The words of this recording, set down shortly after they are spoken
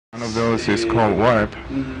One of those is called Warp.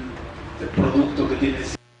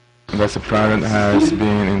 That's a product that has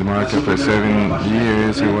been in the market for 7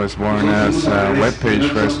 years. It was born as a web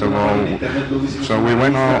page first of all. So we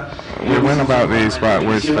went about this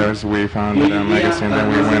backwards. First we founded a magazine, then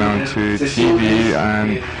we went on to TV,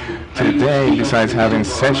 and today, besides having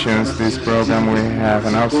sessions, this program, we have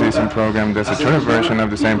an off-season program that's a shorter version of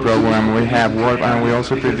the same program. We have Warp, and we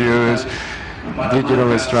also produce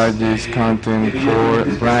digital strategies content for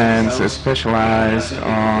brands specialized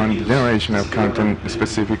on the generation of content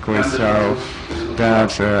specifically. So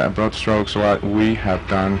that's broad strokes what we have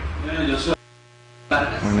done.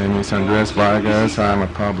 My name is Andres Vargas. I'm a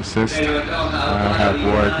publicist. I have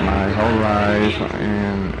worked my whole life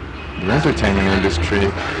in the entertainment industry.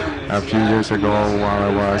 A few years ago, while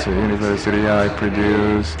I was at university, I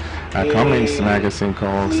produced a comics magazine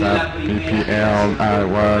called SAP PPL. I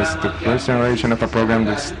was the first generation of a program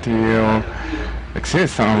that still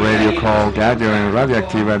exists on radio called Radio and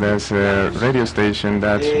Radioactiva. There's a radio station.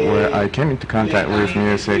 That's where I came into contact with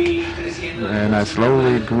music. And I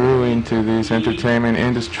slowly grew into this entertainment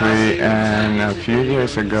industry, and a few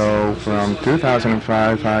years ago, from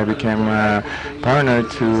 2005, I became a partner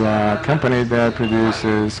to a company that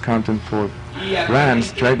produces content for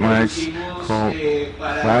brands, trademarks, called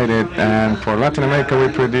Write It. And for Latin America, we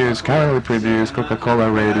currently produce Coca-Cola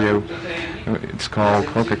Radio. It's called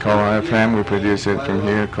Coca-Cola FM. We produce it from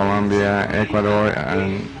here, Colombia, Ecuador,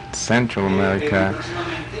 and Central America.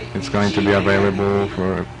 It's going to be available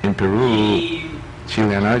in Peru,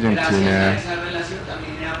 Chile, and Argentina.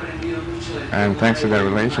 And thanks to that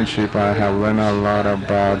relationship, I have learned a lot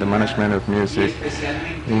about the management of music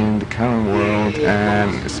in the current world,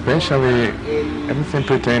 and especially everything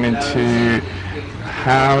pertaining to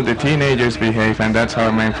how the teenagers behave, and that's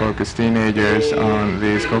our main focus, teenagers on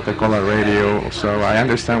this Coca-Cola radio. So I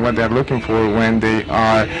understand what they're looking for when they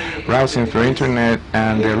are browsing through internet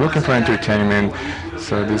and they're looking for entertainment.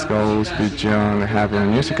 So this goes beyond having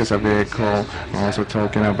music as a vehicle. I'm also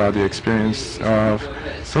talking about the experience of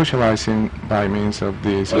socializing by means of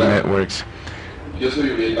these networks.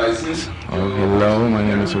 Hello, my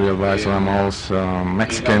name is Uriel Baizo. I'm also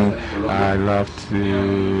Mexican. I love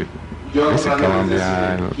to visit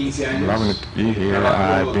Colombia. I'm loving to be here.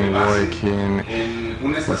 I've been working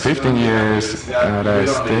for 15 years at a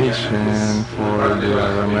station for the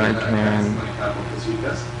American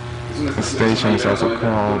station. Is also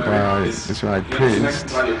called Israel Priest.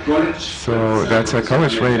 So that's a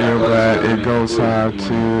college radio, but it goes out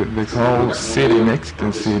to the whole city,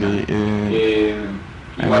 Mexican city, and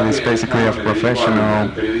it is basically a professional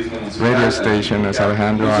radio station. As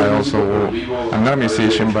Alejandro, I'm not a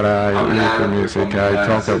musician, but I live for music. I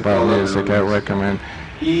talk about music.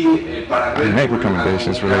 I make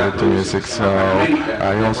recommendations related to music. So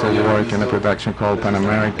I also work in a production called Pan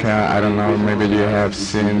America. I don't know, maybe you have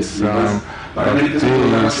seen some of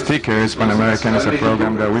the stickers. Pan American is a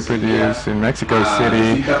program that we produce in Mexico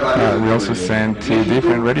City. We also send to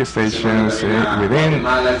different radio stations within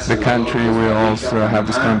the country. We also have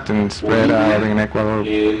this content spread out in Ecuador,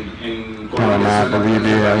 Panama,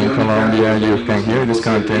 Bolivia, in Colombia. You can hear this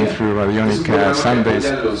content through Radionica Sundays,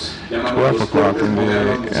 12 o'clock in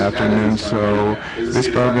the afternoon. So this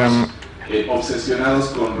program is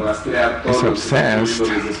obsessed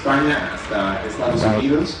about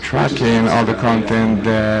tracking all the content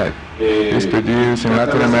that is produced in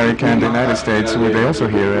Latin America and the United States. They also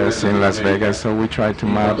hear us in Las Vegas, so we try to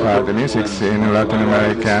map out the music scene in Latin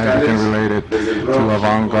America, everything related to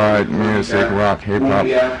avant-garde music, rock, hip-hop,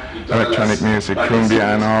 electronic music,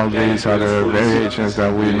 cumbia, and all these other variations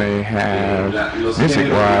that we may have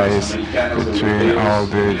music-wise between all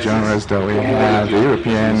the genres that we have, the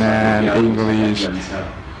European and English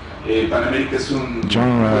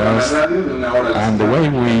genres, and the way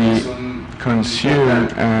we consume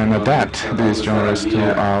and adapt these genres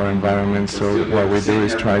to our environment. So what we do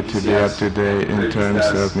is try to be up to date in terms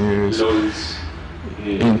of news,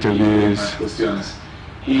 interviews,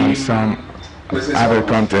 and some other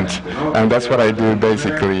content, and that's what I do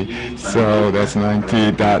basically. So that's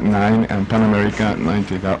 90.9 and Pan America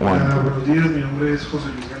 90.1.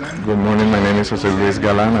 Good morning, my name is Jose Luis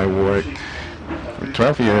Galan. I worked for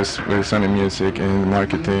 12 years with Sony Music in the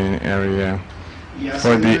marketing area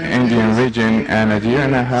for the Indian region, and a year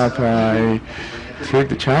and a half I took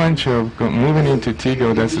the challenge of moving into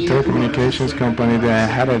Tigo. That's a telecommunications company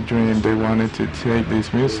that had a dream. They wanted to take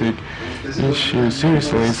this music issue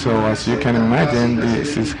seriously. So as you can imagine,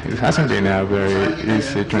 it hasn't been a very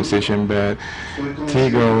easy transition, but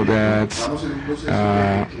Tigo, that's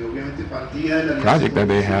a project that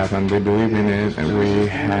they have and they believe in it, and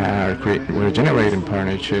we're generating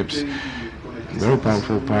partnerships very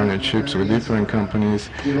powerful partnerships with different companies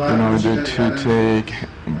in order to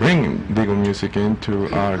bring legal music into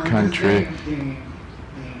our country.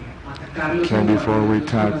 Okay, before we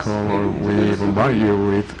tackle or we bombard you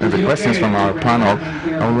with the questions from our panel,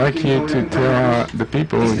 I would like you to tell the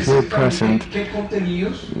people here present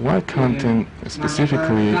what content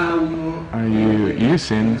specifically are you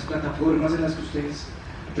using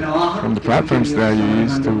from the platforms that you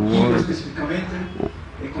use to work.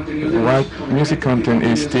 What music content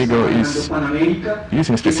is Tigo is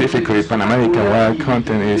using specifically? Panamerica, what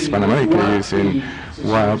content is Panamerica using?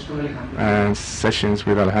 What sessions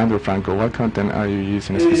with Alejandro Franco, what content are you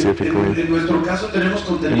using specifically?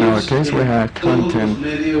 In our case, we have content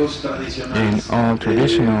in all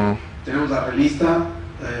traditional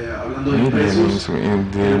mediums. In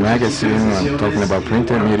the magazine, I'm talking about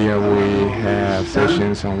printed media, we have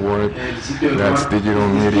sessions on Word, that's digital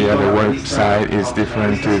media. The website is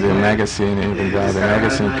different to the magazine, even though the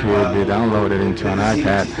magazine could be downloaded into an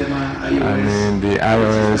iPad. And in the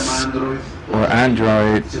iOS or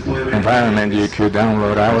Android environment, you could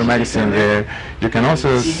download our magazine there. You can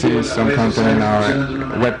also see some content in our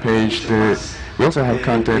webpage. We also have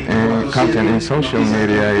content in social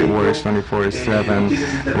media. It works 24/7.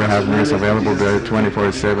 We have news available there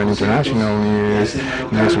 24/7, international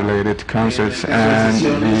news related to concerts and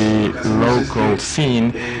the local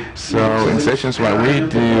scene. So in sessions, what we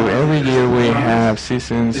do, every year we have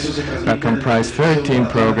seasons that comprise 13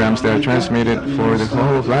 programs that are transmitted for the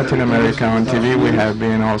whole of Latin America on TV. We have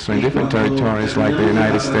been also in different territories like the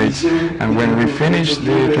United States. And when we finish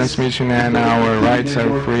the transmission and our rights are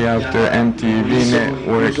free after MTV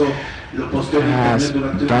Network has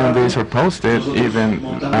done this or posted even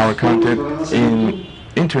our content in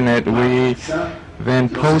internet, we then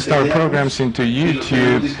post our programs into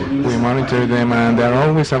YouTube. We monitor them and they're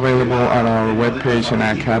always available at our webpage and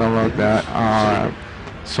our catalog that are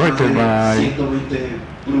sorted by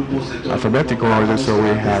alphabetical order. So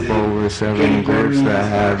we have over 7 groups that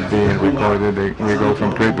have been recorded. We go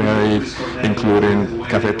from Great Berry, including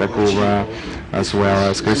Café Tacuba, as well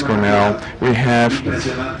as Chris Cornell. We have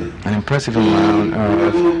an impressive amount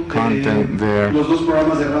of content there.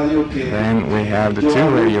 Then we have the 2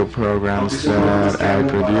 radio programs that I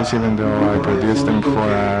produce, even though I produce them for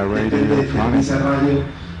a radio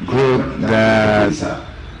group that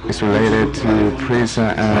is related to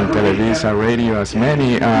Prisa and Televisa Radio, as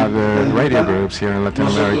many other radio groups here in Latin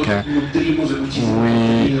America.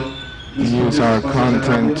 We use our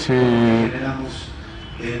content to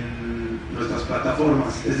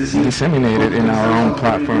disseminate it in our own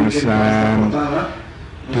platforms.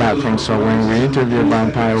 So when we interviewed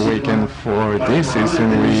Vampire Weekend for this season,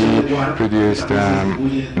 we produced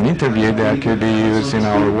an interview that could be used in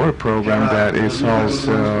our work program that is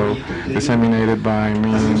also disseminated by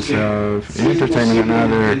means of entertainment and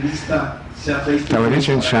other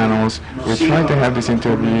television channels. We try to have this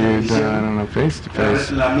interview done on a face-to-face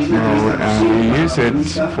mode, and we use it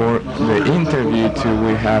for the interview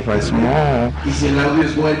we have a small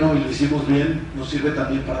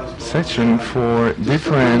section for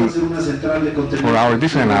our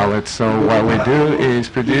different outlets. So what we do is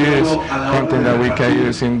produce content that we can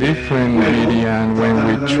use in different media, and when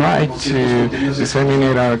we try to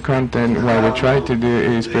disseminate our content, what we try to do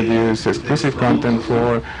is produce exclusive content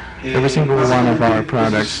for every single one of our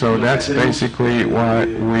products. So that's basically what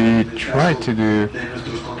we try to do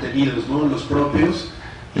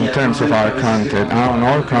in terms of our content,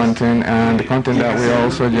 our content, and the content that we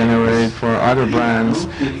also generate for other brands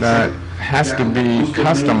that has to be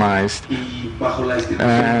customized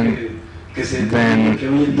and then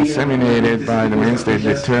disseminated by the mainstay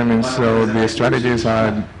determined. So the strategies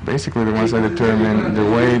are basically the ones that determine the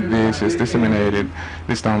way this is disseminated.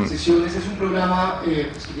 This done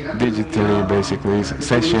digitally, basically.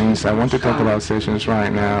 Sessions, I want to talk about sessions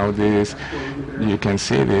right now. You can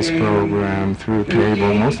see this program through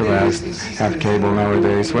cable. Most of us have cable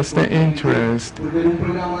nowadays. What's the interest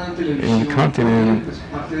in the continent?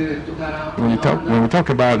 When we talk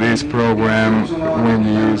about this program, when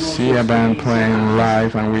you see a band playing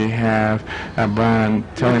live and we have a band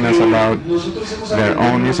telling us about their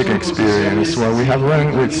own music experience, what we have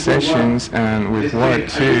learned with sessions and with work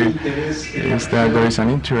too is that there is an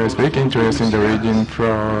interest, big interest in the region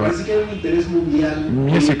for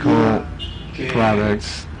musical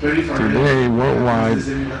products. Today, worldwide,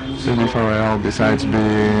 Sylvie Farrell, besides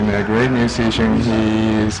being a great musician,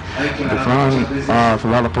 he is the front of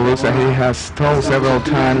Lollapalooza. He has told several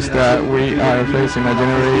times that we are facing a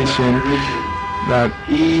generation that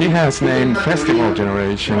he has named festival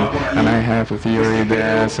generation, and I have a theory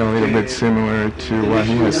that's a little bit similar to what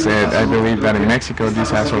he has said. I believe that in Mexico this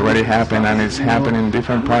has already happened, and it's happened in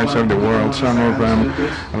different parts of the world. Some of them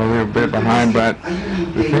are a little bit behind, but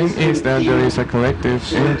the thing is that there is a collective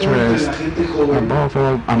interest, above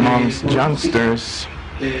all amongst youngsters,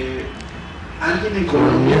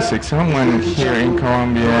 for music. Someone here in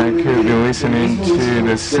Colombia could be listening to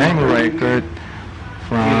the same record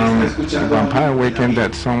from Vampire Weekend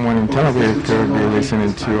that someone in Tel Aviv could be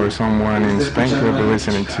listening to, or someone in Spain could be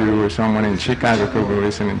listening to, or someone in Chicago could be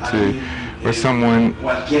listening to, or someone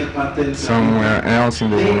somewhere else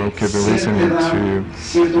in the world could be listening to.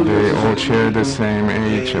 They all share the same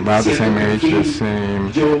age, about the same age, the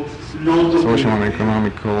same social and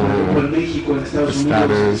economical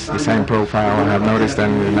status, the same profile. I have noticed that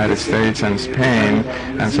in the United States and Spain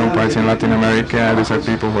and some parts in Latin America, these are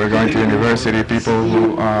people who are going to university, people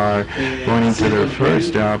who are going into their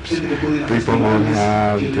first jobs, people who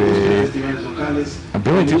have the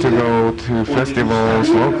ability to go to festivals,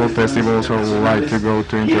 local festivals, or would like to go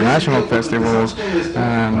to international festivals.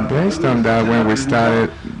 And based on that, when we started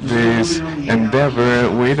this endeavor,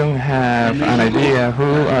 we don't have an idea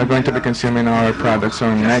who are going to be consuming our products. So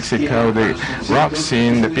in Mexico, the rock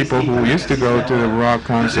scene, the people who used to go to the rock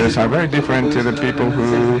concerts are very different to the people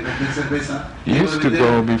who used to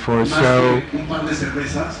go before. So people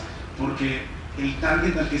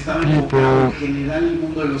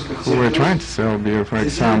who were trying to sell beer, for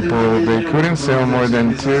example, they couldn't sell more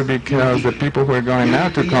than two because the people who are going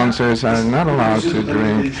out to concerts are not allowed to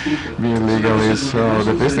drink beer legally. So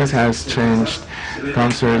the business has changed.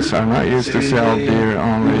 Concerts are not used to sell beer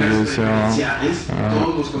only, you sell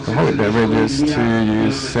alcoholic beverages too,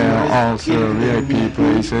 you sell also VIP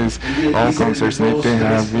places. All concerts need to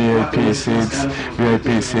have VIP seats.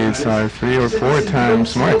 VIP seats are 3 or 4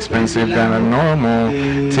 times more expensive than a normal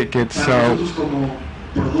ticket. So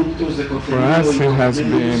for us it has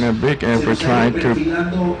been a big effort trying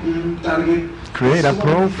to create a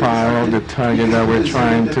profile of the target that we're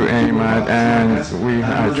trying to aim at, and we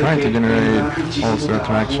are trying to generate also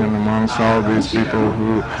attraction amongst all these people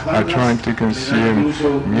who are trying to consume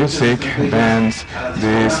music, bands.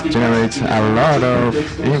 This generates a lot of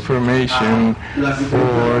information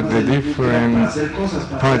for the different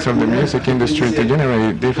parts of the music industry to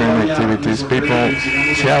generate different activities. People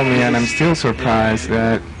tell me, and I'm still surprised,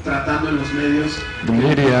 that the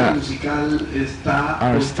media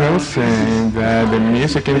are still saying that the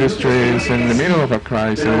music industry is in the middle of a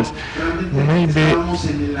crisis. Maybe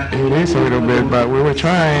it is a little bit, but we were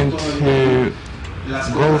trying to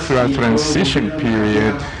go through a transition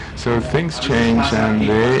period. So things change, and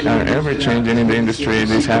they are ever changing in the industry.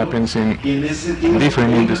 This happens in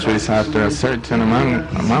different industries after a certain amount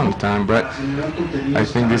of time, but I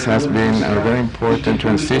think this has been a very important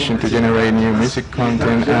transition to generate new music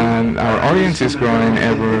content, and our audience is growing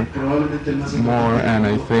ever more, and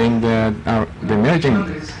I think that the emerging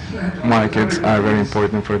markets are very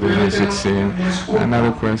important for the music scene.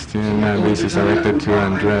 Another question, and this is directed to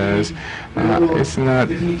Andres. It's not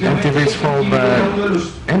MTV's fault, but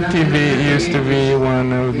MTV used to be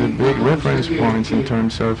one of the big reference points in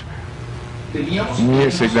terms of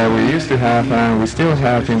music that we used to have and we still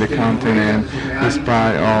have in the continent,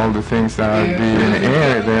 despite all the things that are being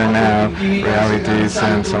aired there now, realities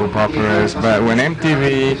and soap operas. But when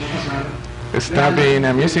MTV stopped being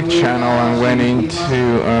a music channel and went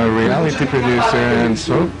into a reality producer and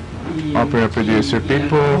soap opera producer,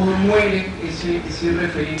 people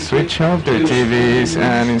switch off their TVs,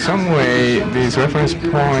 and in some way this reference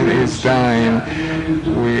point is dying.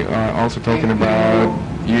 We are also talking about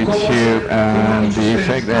YouTube and the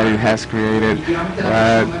effect that it has created.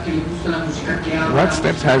 But what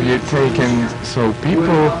steps have you taken so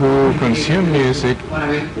people who consume music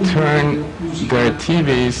turn their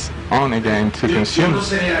TVs on again to consume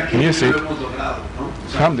music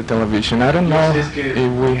from the television? I don't know if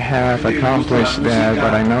we have accomplished that,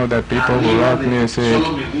 but I know that people who love music,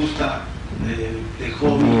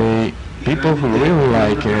 the people who really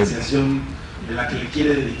like it,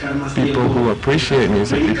 people who appreciate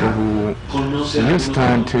music, people who use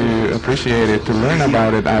time to appreciate it, to learn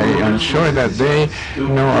about it, I am sure that they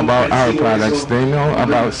know about our products, they know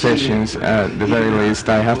about sessions at the very least.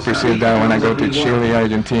 I have perceived that when I go to Chile,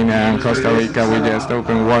 Argentina, and Costa Rica. We just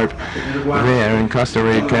opened Warp there in Costa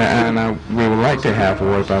Rica, and we would like to have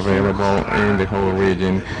Warp available in the whole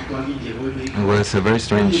region. It was a very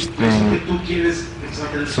strange thing.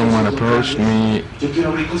 Someone approached me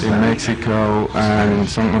in Mexico Mexico, and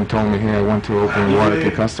someone told me, hey, I want to open work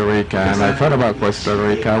in Costa Rica, and I thought about Costa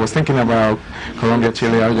Rica. I was thinking about Colombia,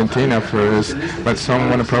 Chile, Argentina first, but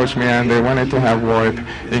someone approached me and they wanted to have work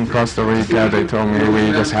in Costa Rica. They told me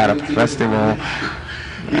we just had a festival,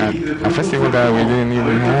 that we didn't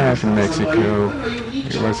even have in Mexico.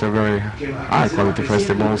 It was a very high quality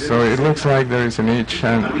festival, so it looks like there is a niche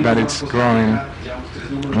and that it's growing.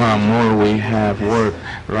 More and more we have work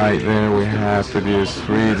right there. We have produced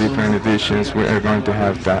 3 different editions. We are going to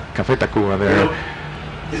have the Café Tacuba there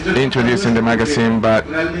introduced in the magazine, but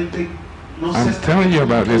I'm telling you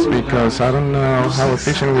about this because I don't know how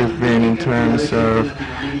efficient we've been in terms of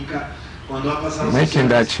making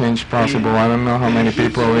that change possible. I don't know how many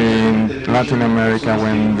people in Latin America,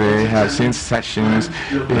 when they have seen sessions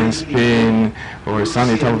in Spain or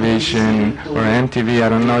Sony Television or MTV, I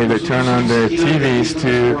don't know if they turn on their TVs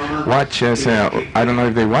to watch us. I don't know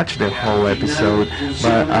if they watch the whole episode,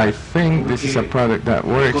 but I think this is a product that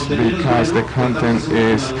works because the content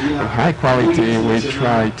is of high quality. We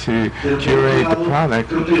try to curate the product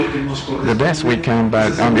the best we can,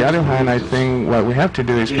 but on the other hand, I think what we have to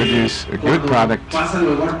do is produce a good product.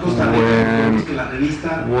 When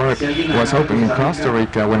work was open in Costa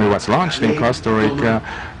Rica, when it was launched in Costa Rica,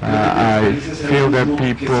 I feel that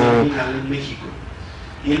people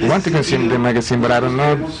want to consume the magazine, but I don't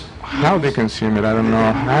know how they consume it. I don't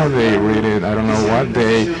know how they read it. I don't know what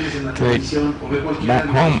they take back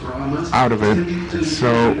home out of it.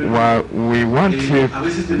 So what we want to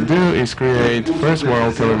do is create first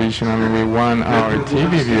world television, and we want our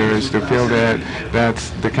TV viewers to feel that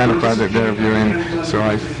that's the kind of product they're viewing. So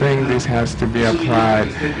I think this has to be applied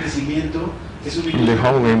in the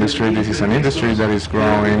whole industry. This is an industry that is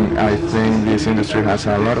growing. I think this industry has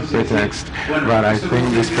a lot of pretext, but I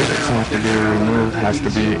think these pretexts have to be removed,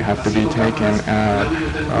 have to be taken out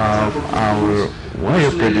of our way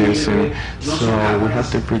of producing. So we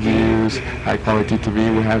have to produce high quality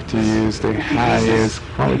TV. We have to use the highest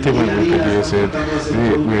quality when we produce it.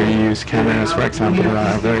 We use cameras, for example,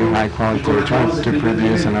 that are very high quality. We're trying to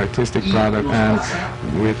produce an artistic product and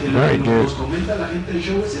with very good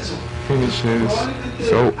finishes.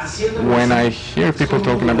 So when I hear people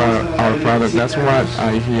talking about our product, that's what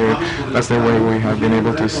I hear. That's the way we have been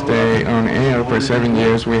able to stay on air for 7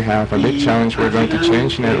 years. We have a big challenge. We're going to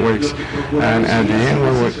change networks, and at the end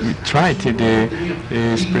what we try to do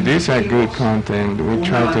is produce a good content. We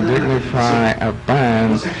try to dignify a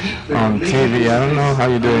band on TV. I don't know how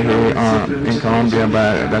you do it here in Colombia,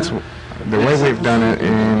 but that's the way we've done it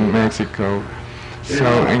in Mexico. So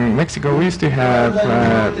in Mexico we used to have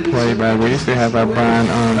playback, we used to have a band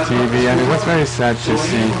on TV, and it was very sad to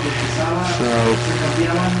see. So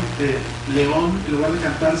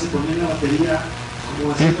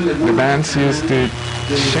the bands used to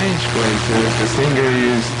change places. The singer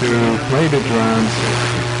used to play the drums,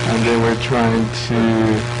 and they were trying to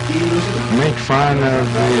make fun of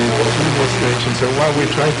the TV station. So what we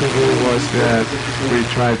tried to do was that we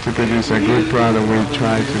tried to produce a good product. We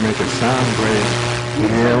tried to make it sound great.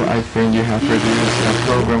 Well, I think you have produced a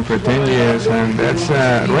program for 10 years, and that's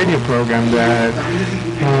a radio program that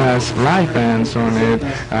has live bands on it,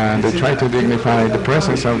 and they try to dignify the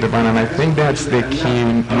presence of the band, and I think that's the key.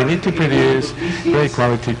 We need to produce great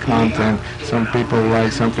quality content. Some people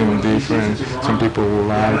like something different. Some people would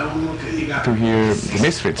like to hear the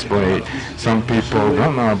Misfits play. Some people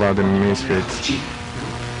don't know about the Misfits.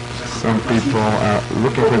 Some people are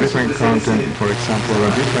looking for different content, for example, a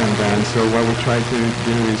different band. So what we try to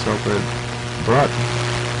do is offer a broad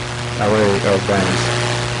array of bands.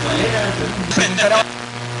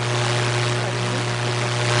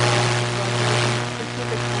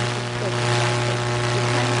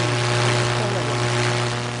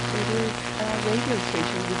 Radio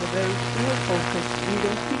station with a very clear focus. We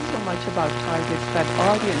don't think so much about targets but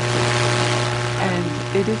audiences, and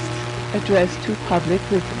it is addressed to public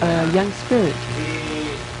with a young spirit.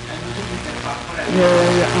 There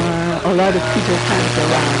are a lot of Peter Pans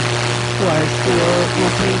around who are still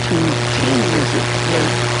listening to teen music. They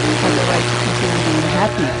have the right to continue being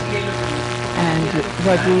happy. And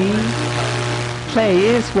what we play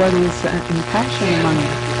is what is in fashion among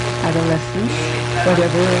adolescents,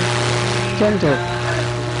 whatever gender.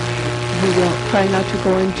 We will try not to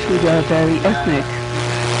go into the very ethnic,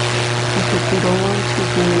 because we don't want to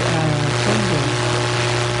be a gender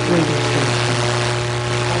radio station.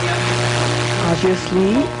 Obviously,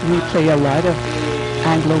 we play a lot of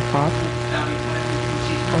Anglo pop.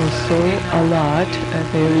 Also, a lot.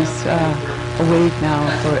 There is a wave now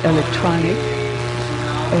for electronic.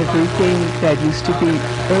 Everything that used to be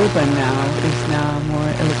urban now is now more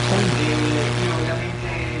electronic.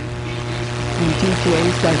 And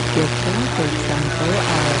DJs like Gibson, for example,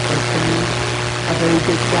 are opening a very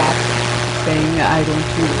big gap, saying I don't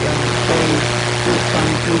do play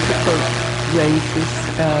electronic music for races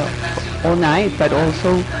all night, but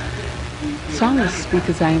also songs,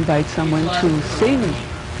 because I invite someone to sing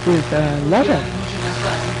with Lotta.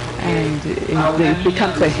 And it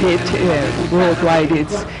becomes a hit worldwide.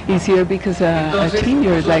 It's easier because a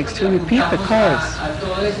teenager likes to repeat the chorus.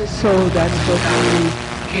 So that's what we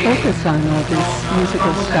focus on, all this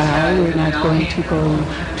musical style. We're not going to go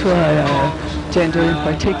to a gender in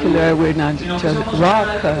particular. We're not just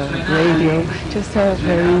rock radio, just a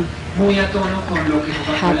very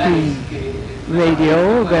happy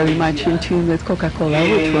radio, very much in tune with Coca-Cola,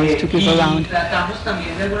 which wants to give around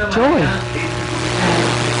joy.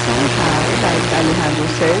 Somehow, like Alejandro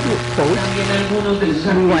said, quote,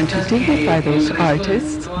 we want to dignify those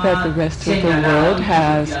artists that the rest of the world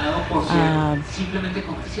has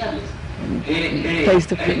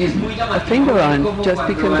placed a finger on just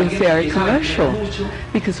because they are commercial.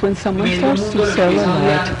 Because when someone starts to sell a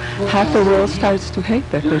lot, half the world starts to hate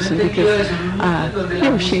that person because he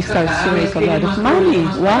or she starts to make a lot of money.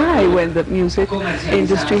 Why? When the music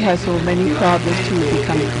industry has so many problems to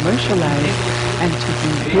become commercialized and to be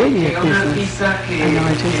really a business. An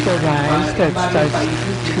artist arrives that starts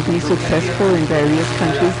to be successful in various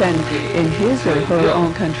countries, and in his or her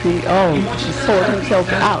own country, he sold himself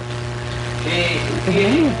out.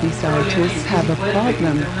 Many of these artists have a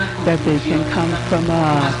problem that they can come from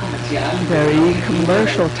a very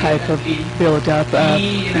commercial type of build-up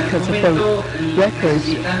because of the record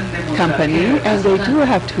company, and they do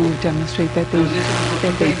have to demonstrate that they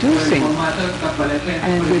do sing.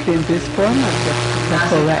 And within this format of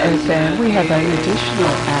Coca-Cola FM, we have an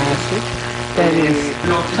additional asset that is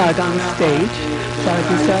taught on stage. So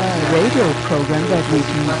this is a radio program that we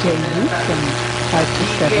do daily from 5 to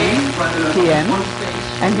 7 p.m.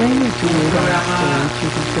 And when we do it on stage,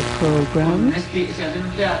 it is a program.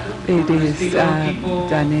 It is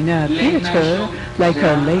done in a theater, like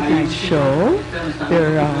a late night show.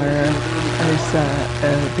 There is a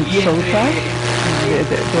big sofa.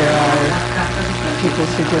 There are people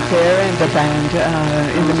seated there, and the band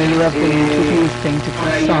in the middle of the interview is playing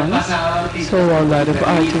different songs. So a lot of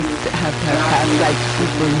artists have had, like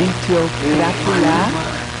Litio, Dracula,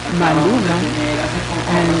 Maluma,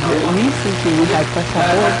 and recently we had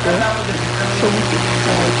Pasaporte. So we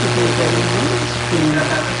try to be very mainstream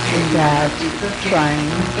in that,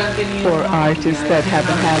 trying for artists that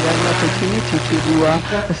haven't had an opportunity to do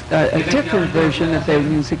a different version of their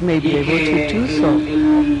music may be able to do so.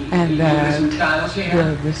 And that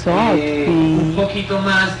the result be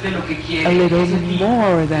a little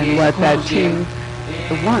more than what that team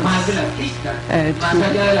wants, to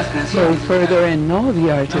go further and know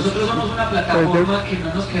the artist further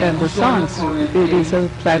than the songs. It is a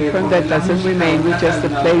platform that doesn't remain with just a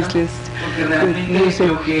playlist with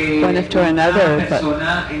music one after another, but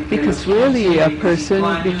because really a person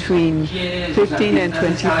between 15 and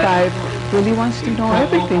 25 really wants to know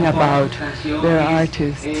everything about their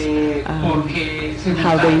artist,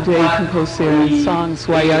 how they compose their songs,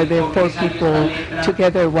 why are there four people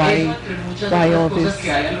together, why all this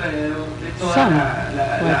song,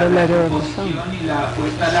 why the letter of the song.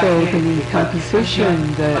 So the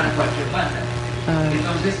composition,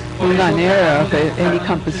 one era of any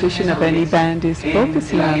composition of any band is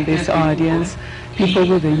focusing on this audience, people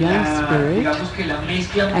with a young spirit,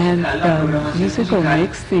 and the musical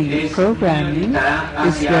mix, the programming,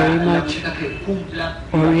 is very much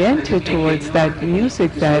oriented towards that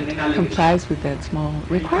music that complies with that small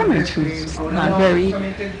requirement, who's not very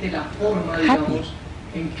happy.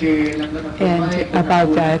 And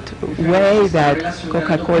about that way that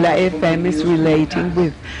Coca-Cola FM is relating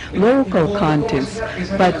with local contents.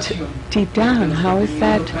 But deep down, how is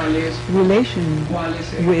that relation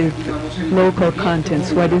with local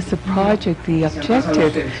contents? What is the project, the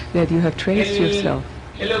objective that you have traced yourself?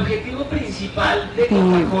 The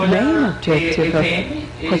main objective of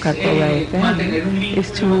Coca-Cola FM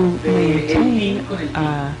is to maintain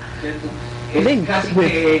link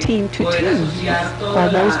with team to team,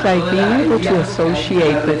 almost like being able to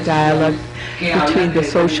associate the dialogue between the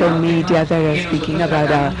social media that are speaking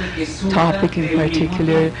about a topic in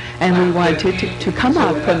particular, and we wanted to come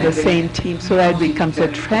out from the same team so that it becomes a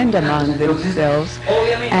trend among themselves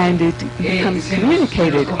and it becomes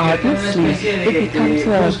communicated. Obviously, it becomes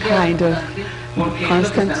a kind of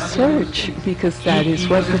constant search because that is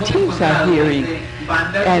what the teams are hearing.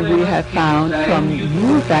 And we have found from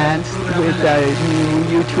new bands with a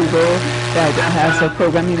new YouTuber that has a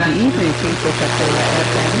program in the evening in Coca-Cola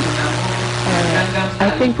FM I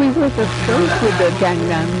think we were the first with the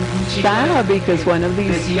Gangnam Style because one of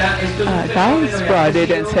these guys brought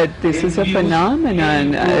it and said, this is a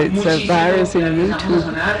phenomenon. It's a virus in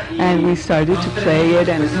YouTube. And we started to play it,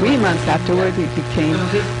 and 3 months afterward it became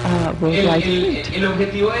a worldwide hit.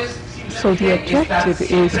 So the objective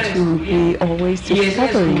is to be always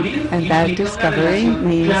discovering, and that discovering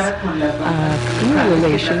means clear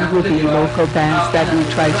relation with the local bands that we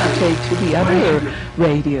try to take to the other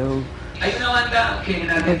radio.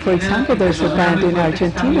 And for example, there's a band in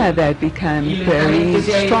Argentina that became very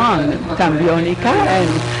strong, Cambionica, and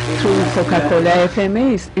through Coca-Cola FM,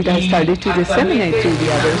 it has started to disseminate to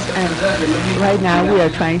the others. And right now we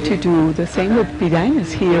are trying to do the same with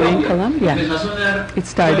Pirañas here in Colombia. It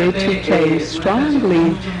started to play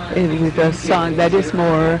strongly with a song that is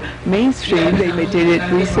more mainstream. They did it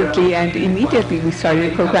recently, and immediately we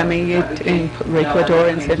started programming it in Ecuador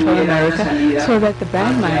and Central America so that the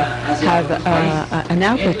band might have an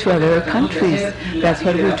outlet to other countries. That's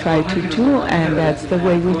what we try to do, and that's the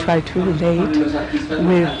way we try to relate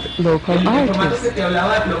with local artists.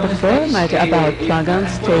 The format about Plug on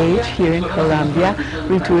Stage here in Colombia,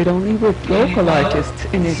 we do it only with local artists.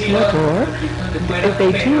 In Ecuador,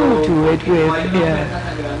 they do it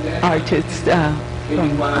with artists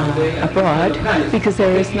from abroad, because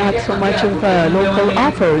there is not so much of a local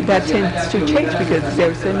offer. That tends to change because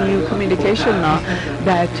there's a new communication law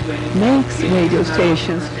that makes radio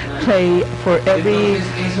stations play for every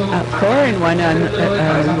foreign one on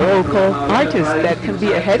a local artist. That can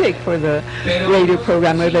be a headache for the radio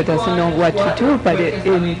programmer that doesn't know what to do, but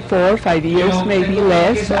in 4 or 5 years, maybe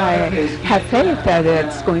less, I have faith that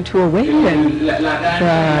it's going to awaken the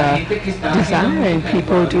desire in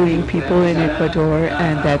people in Ecuador,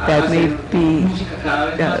 and that may be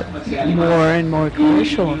more and more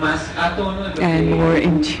commercial and more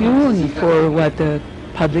in tune for what the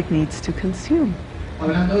public needs to consume.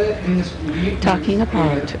 Talking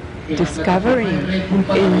about discovering in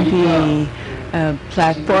the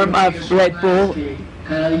platform of Red Bull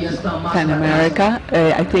Pan America,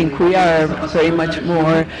 I think we are very much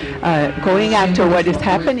more going after what is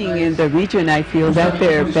happening in the region. I feel that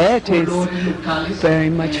their bet is very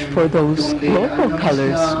much for those local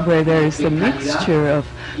colors, where there is a mixture of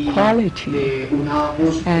quality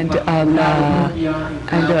and a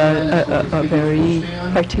very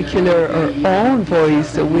particular own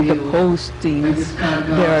voice with the postings.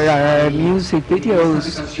 There are music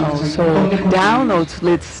videos, also downloads,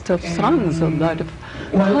 list of songs, a lot of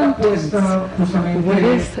contents. What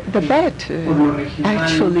is the bet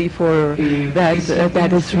actually for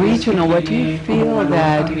that is regional? What do you feel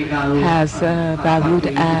that has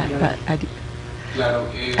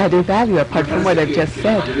added value apart from what I've just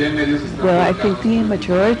said? Well, I think the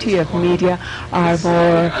majority of media are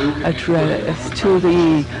more addressed to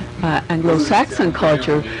the Anglo-Saxon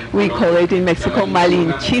culture. We call it in Mexico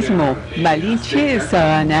malinchismo. Malinche is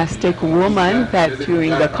an Aztec woman that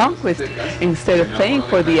during the conquest, instead of playing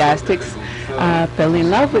for the Aztecs, fell in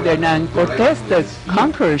love with Hernán Cortés, the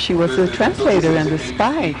conqueror. She was the translator and the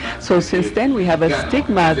spy. So since then we have a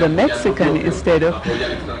stigma. The Mexican, instead of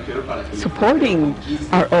supporting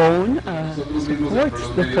our own, supports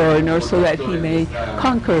the foreigner so that he may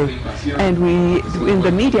conquer. And we, in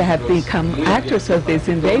the media, have become actors of this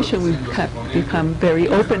invasion. We've become very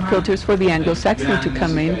open filters for the Anglo-Saxon to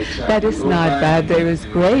come in. That is not bad. There is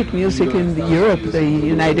great music in Europe, the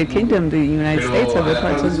United Kingdom, the United States, other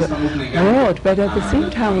parts of the world. But at the same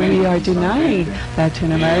time, we are denying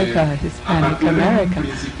Latin America, Hispanic America.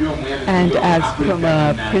 And as from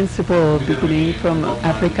a principle beginning from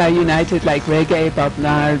Africa United, like reggae, Bob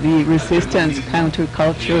Marley, resistance,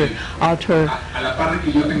 counterculture, alter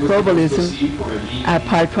globalism,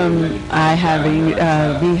 apart from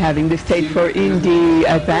me having the state for indie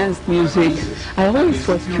advanced music, I always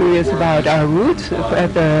was curious about our roots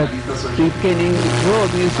at the beginning,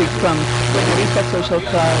 world music from Buenavista Social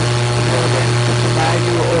Club,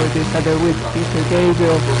 or this other with Peter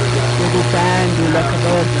Gabriel, with the band, La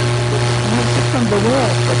Cabot, music from the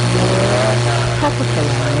world, but more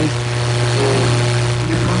tropicalized.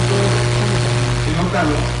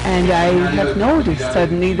 And I have noticed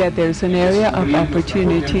suddenly that there's an area of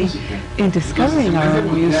opportunity in discovering our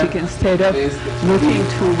own music. Instead of looking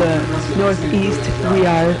to the northeast, we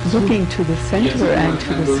are looking to the center and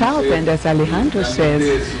to the south. And as Alejandro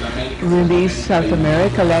says, really South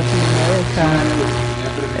America, Latin America,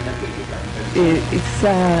 it's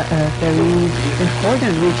a very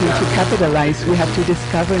important region to capitalize. We have to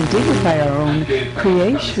discover and dignify our own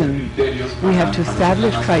creation. We have to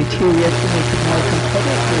establish criteria to make it more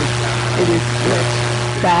competitive. It is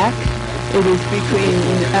back It is between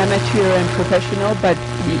amateur and professional, but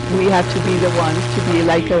we have to be the ones to be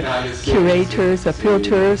like curators,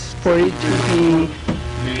 filters for it to be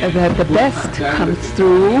that the best comes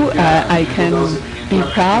through. I can be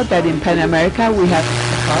proud that in Pan America we have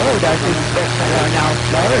followed artists that are now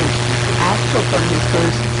flourished. Astro from his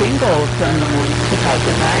first single from 2009,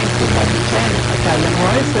 2010, Italian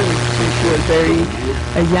Morrison, since she was very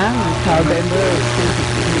young, Carl Bender, since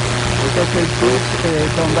that her group,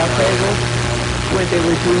 Bomba Fuego, when they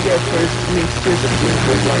were doing their first mixtures between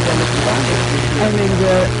Brazil and electronic. And in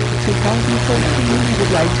the 2014, we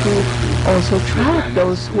would like to also track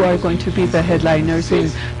those who are going to be the headliners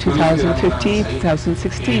in 2015,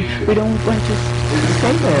 2016. We don't want to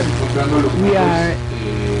stay there. We are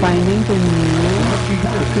finding the new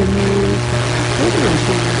figures in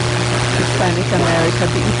Hispanic America,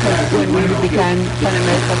 because when we began Pan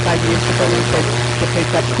America 5 years ago, we said, okay,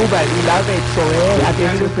 but Cuba, we love it, so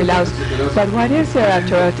Abiertos Pelados. But what is there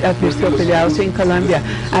after Abiertos Pelados in Colombia,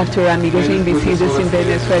 after Amigos Invisibles in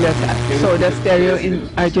Venezuela, Soda Stereo in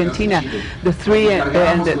Argentina, the Three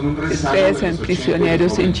and the Tres and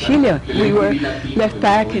Prisioneros in Chile? We were left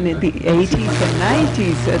back in the 80s and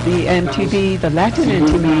 90s, the MTV, the Latin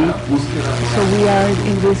MTV. So we are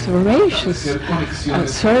in this voracious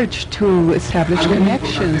search to establish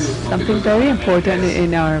connections, something very important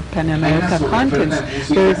in our Pan America contents.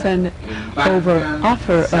 There is an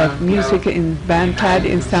offer of music in Bandcamp,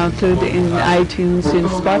 in SoundCloud, in iTunes, in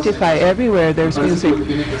Spotify, everywhere there's music.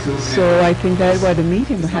 So I think that what the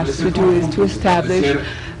medium has to do is to establish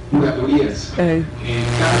joint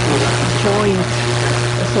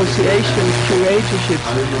associations, curatorships.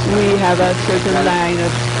 We have a certain line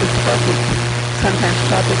of sometimes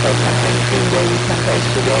tropical, sometimes indie, sometimes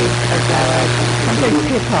today, sometimes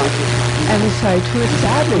hip-hop. And we try to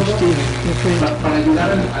establish these different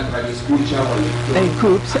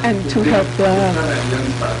groups and to help the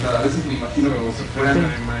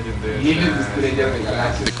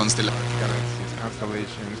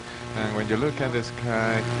constellations. And when you look at the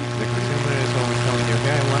sky, the consumer is always telling you,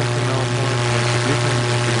 hey, I want to know more different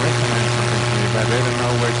recommend something to me, but they don't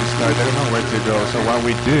know where to start, they don't know where to go. So what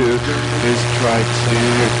we do is try to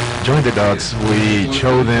join the dots. We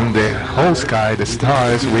show them the whole sky, the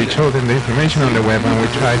stars, we show them the information on the web, and we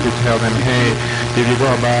try to tell them, hey, if you go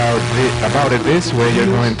about it this way, you're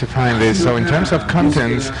going to find this. So in terms of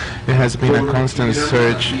contents, it has been a constant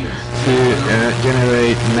search to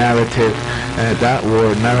generate narrative. That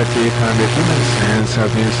word, narrative, and the human sense of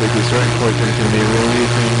music is very important to me. We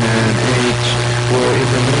live in an age where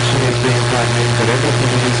information is being fragmented,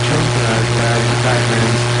 everything is chunkered in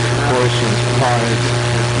fragments, portions, parts,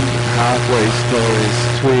 halfway stories,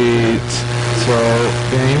 tweets. So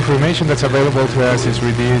the information that's available to us is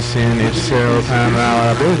reducing itself, and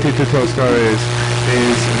our ability to tell stories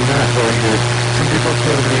is not very good. Some people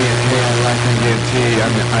tell me, hey, I like NGT,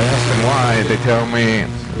 and I ask them why. They tell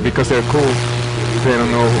me because they're cool. They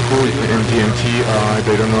don't know who MGMT are,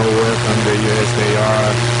 they don't know where from the US they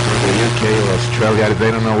are, or the UK or Australia,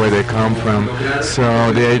 they don't know where they come from.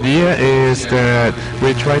 So the idea is that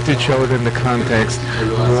we try to show them the context,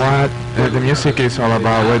 what the music is all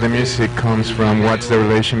about, where the music comes from, what's the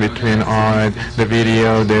relation between art, the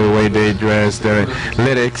video, the way they dress, the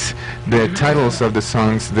lyrics, the titles of the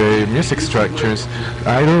songs, the music structures.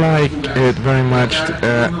 I like it very much.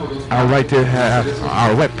 I would like to have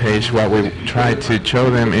our webpage. What we try to show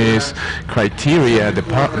them is criteria. The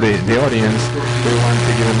audience, we want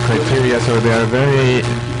to give them criteria so they're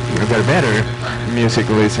better music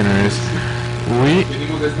listeners. We,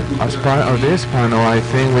 as part of this panel, I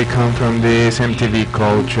think we come from this MTV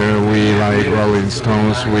culture. We like Rolling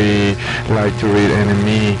Stones, we like to read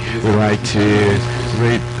NME, we like to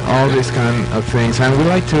read all these kind of things, and we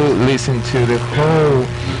like to listen to the whole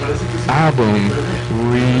album.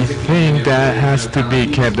 We think that has to be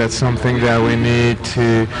kept. That's something that we need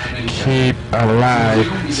to keep alive.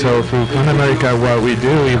 So for Pan America, what we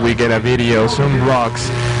do is we get a video, some rocks.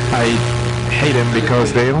 I hate them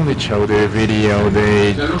because they only show the video,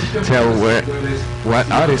 they tell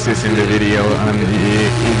what artist is in the video, and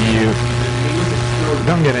if you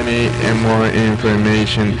don't get any more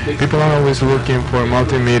information. People are always looking for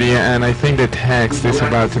multimedia, and I think the text is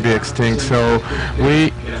about to be extinct. So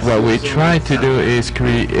what we try to do is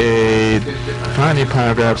create funny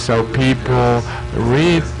paragraphs so people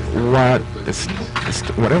read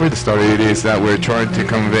whatever the story it is that we're trying to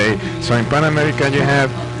convey. So in Pan America you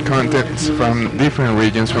have contents from different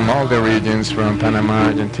regions, from all the regions, from Panama,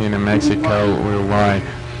 Argentina, Mexico, Uruguay.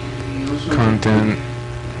 Content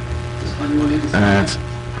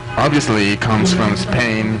obviously comes from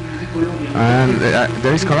Spain, and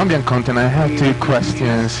there is Colombian content. I have two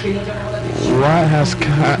questions. what has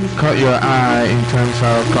caught your eye in terms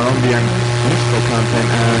of Colombian musical content?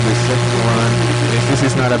 And the second one is, this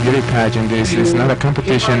is not a beauty pageant, this is not a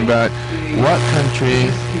competition, but what country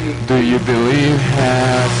do you believe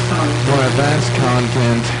has more advanced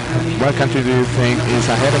content? What country do you think is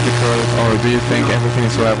ahead of the curve, or do you think everything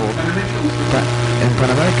is level? In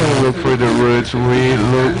Pan America, we look for the roots. We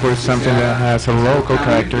look for something that has a local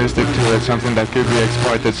characteristic to it, something that could be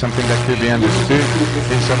exported, something that could be understood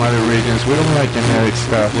in some other regions. We don't like generic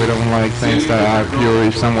stuff. We don't like things that are pure.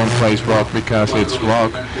 If someone plays rock because it's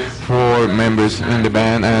rock for members in the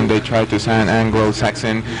band and they try to sound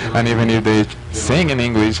Anglo-Saxon, and even if they sing in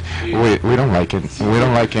English, we don't like it. We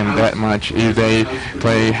don't like it that much. If they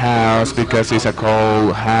play house because it's a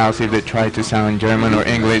cold house, if they try to sound German or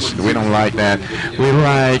English, we don't like that. We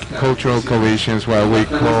like cultural collisions, what we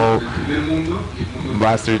call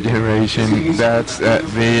bastard generation. That's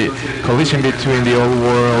the collision between the old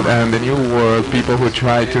world and the new world. People who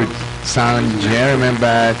try to sound German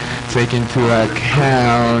but take into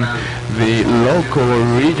account the local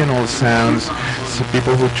or regional sounds. So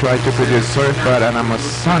people who try to produce surf but an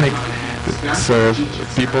Amazonic surf.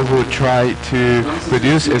 People who try to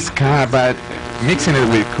produce ska but mixing it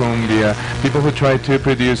with cumbia. People who try to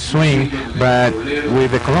produce swing but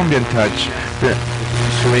with a Colombian touch. The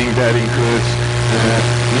swing that includes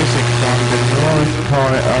music from the north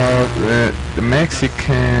part of the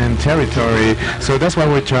Mexican territory. So that's why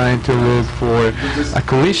we're trying to look for a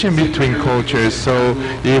collision between cultures. So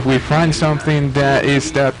if we find something that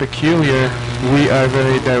is that peculiar, we are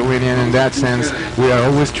very Darwinian in that sense. We are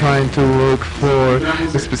always trying to look for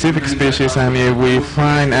a specific species, and if we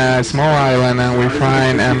find a small island and we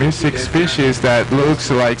find a music species that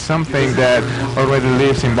looks like something that already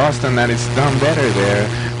lives in Boston and it's done better there,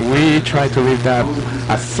 we try to leave that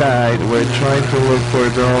aside. We're trying to look for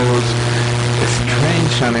those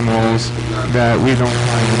strange animals that we don't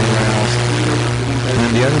find anywhere else.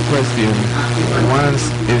 And the other question, once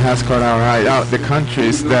it has caught our eye, the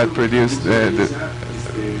countries that produce the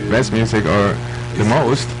best music or the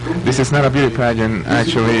most, this is not a beauty pageant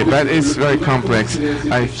actually, but it's very complex.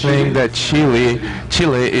 I think that Chile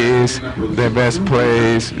is the best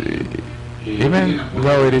place. Even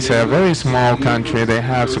though it is a very small country, they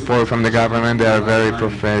have support from the government. They are very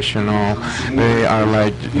professional. They are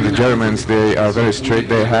like the Germans. They are very strict.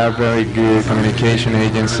 They have very good communication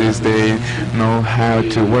agencies. They know how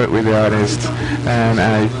to work with the artists. And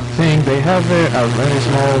I think they have a very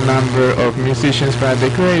small number of musicians, but they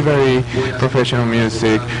create very professional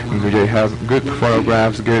music. They have good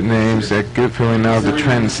photographs, good names, a good feeling of the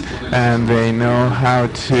trends, and they know how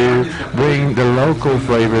to bring the local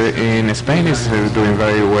flavor in Spain. Spain is doing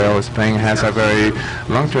very well. Spain has a very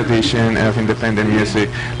long tradition of independent music.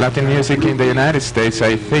 Latin music in the United States,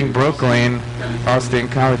 I think Brooklyn, Austin,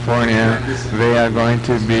 California, they are going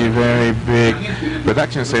to be very big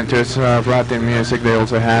production centers of Latin music. They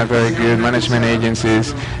also have very good management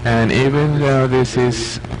agencies, and even though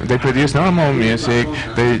they produce normal music,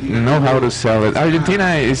 they know how to sell it.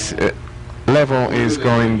 Argentina is level is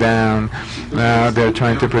going down. Now they're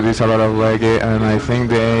trying to produce a lot of reggae, and I think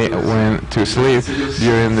they went to sleep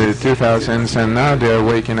during the 2000s, and now they're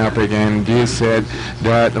waking up again. G said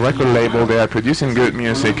that the record label, they are producing good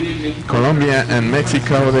music. Colombia and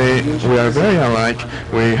Mexico, we are very alike.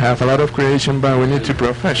 We have a lot of creation, but we need to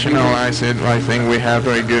professionalize it. I think we have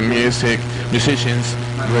very good musicians,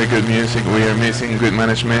 very good music. We are missing good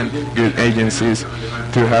management, good agencies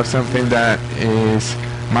to have something that is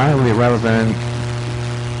mildly relevant,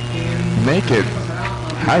 make it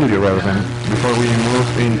highly relevant. Before we move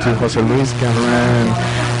into Jose Luis Galan,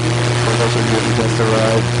 for those of you who just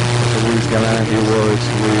arrived, Jose Luis Galan, he works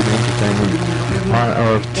with entertainment part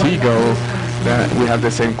of Tigo. That we have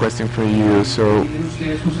the same question for you. So,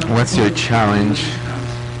 what's your challenge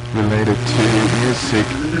related to music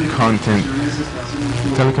content?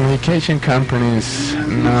 Telecommunication companies,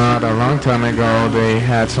 not a long time ago, they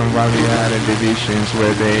had some value-added divisions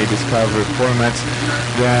where they discovered formats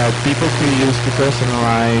that people could use to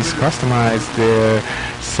personalize, customize their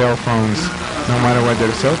cell phones, no matter what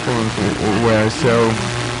their cell phones were. So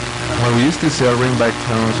when we used to sell ringback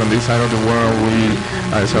tones on this side of the world, we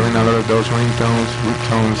are selling a lot of those ringtones, root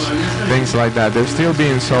tones, things like that. They're still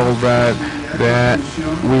being sold, but that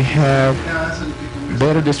we have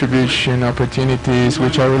better distribution opportunities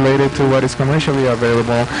which are related to what is commercially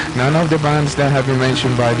available. None of the bands that have been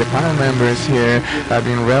mentioned by the panel members here have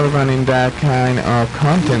been relevant in that kind of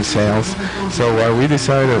content sales. So what we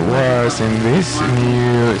decided was, in this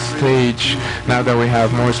new stage, now that we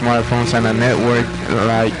have more smartphones and a network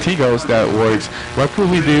like Tigo's that works, what could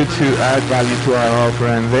we do to add value to our offer,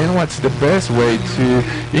 and then what's the best way to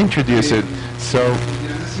introduce it? So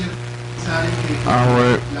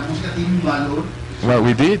what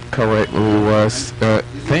we did correctly was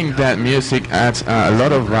think that music adds a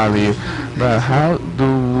lot of value, but how do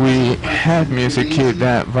we have music keep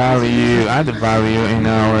that value, added value in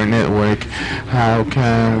our network? How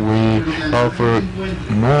can we offer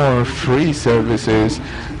more free services,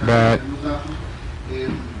 but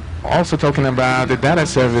also talking about the data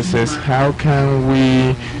services, how can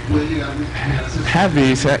we have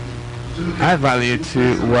these add value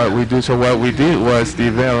to what we do? So what we did was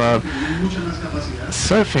develop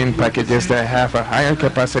surfing packages that have a higher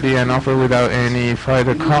capacity and offer without any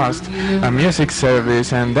further cost a music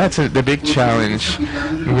service, and that's the big challenge.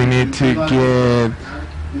 We need to get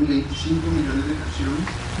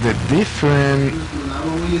the different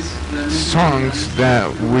songs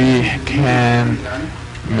that we can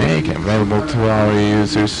make available to our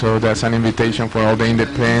users. So that's an invitation for all the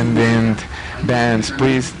independent bands.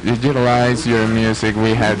 Please utilize your music.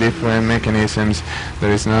 We have different mechanisms.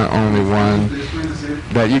 There is not only one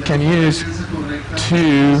that you can use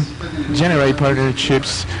to generate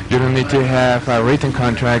partnerships. You don't need to have a written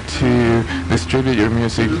contract to distribute your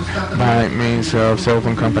music by means of cell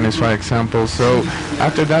phone companies, for example. So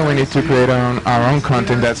after that, we need to create our own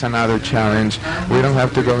content. That's another challenge. We don't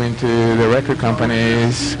have to go into the record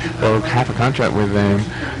companies or have a contract with them.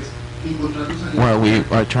 What we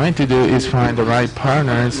are trying to do is find the right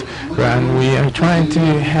partners, and we are trying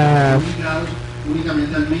to have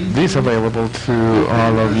this available to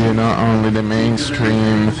all of you, not only the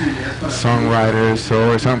mainstream songwriters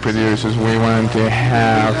or song producers. We want to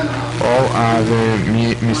have all other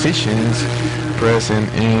musicians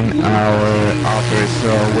present in our office.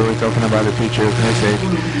 So we were talking about the future of music.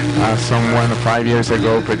 Someone 5 years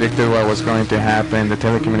ago predicted what was going to happen. The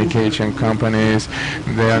telecommunication companies,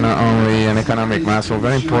 they are not only an economic muscle,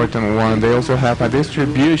 very important one, they also have a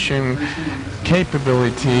distribution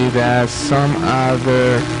capability that some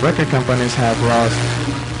other record companies have lost.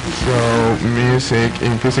 So music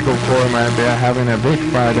in physical format, they are having a big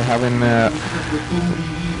fight, they're having a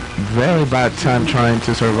very bad time trying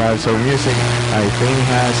to survive. So music, I think,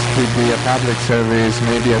 has to be a public service,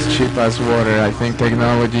 maybe as cheap as water. I think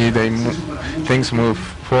technology, things move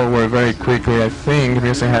forward very quickly. I think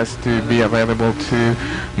music has to be available to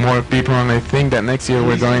more people, and I think that next year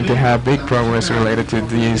we're going to have big progress related to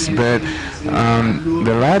this. But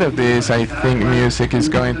the light of this, I think music is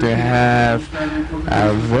going to have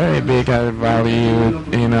a very big added value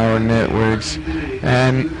in our networks.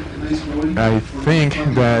 And I think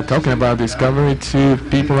that talking about discovery too,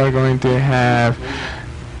 people are going to have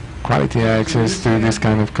quality access to this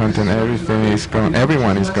kind of content.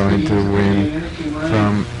 Everyone is going to win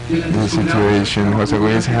from this situation. Jose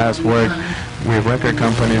Luis has worked with record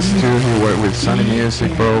companies too. He worked with Sony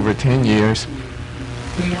Music for over 10 years.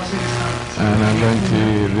 And I'm going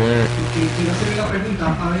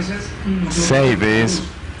to say this.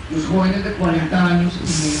 Some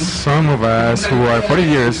of us who are 40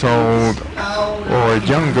 years old or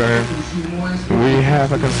younger, we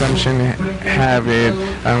have a consumption habit,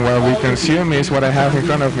 and what we consume is what I have in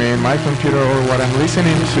front of me in my computer or what I'm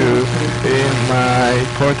listening to in my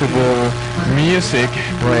portable music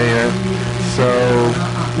player. So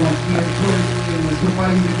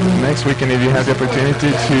next weekend, if you have the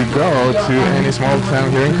opportunity to go to any small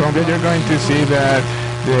town here in Colombia, you're going to see that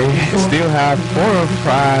they still have 4 or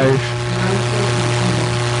 5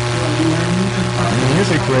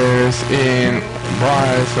 music players in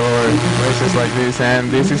bars or places like this,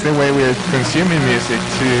 and this is the way we are consuming music,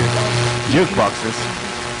 to jukeboxes.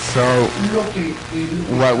 So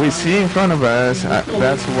what we see in front of us,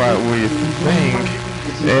 that's what we think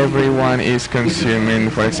everyone is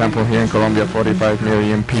consuming. For example, here in Colombia, 45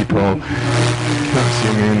 million people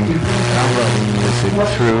consuming, downloading music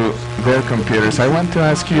through their computers. I want to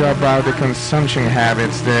ask you about the consumption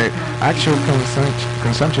habits, the actual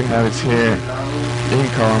consumption habits here in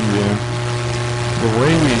Colombia. The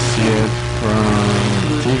way we see it from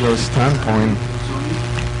Tigo's standpoint,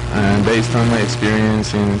 and based on my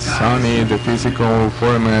experience in Sony, the physical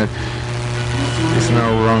format is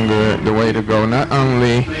no longer the way to go, not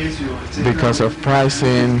only because of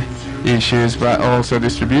pricing issues, but also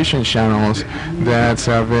distribution channels. That's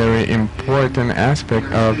a very important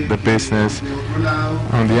aspect of the business.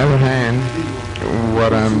 On the other hand,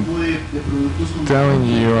 what I'm telling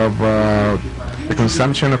you about the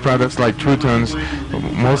consumption of products like True Tones.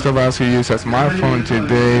 Most of us who use a smartphone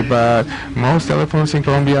today, but most telephones in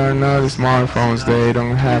Colombia are not smartphones. They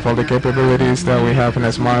don't have all the capabilities that we have in a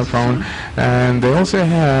smartphone, and they also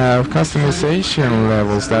have customization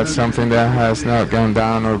levels. That's something that has not gone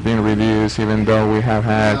down or been reduced, even though we have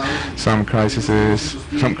had some crises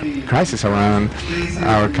around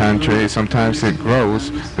our country. Sometimes it grows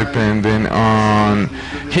depending on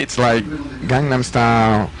hits like Gangnam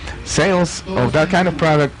Style. Sales of that kind of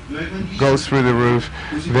product goes through the roof.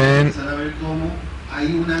 Then,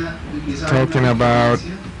 talking about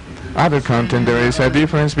other content, there is a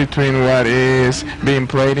difference between what is being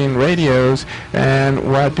played in radios and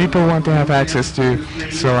what people want to have access to.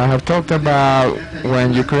 So I have talked about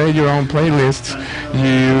when you create your own playlists,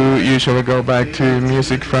 you usually go back to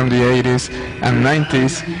music from the 80s and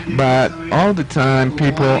 90s, but all the time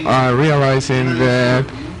people are realizing that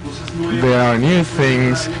there are new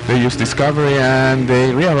things. They use discovery and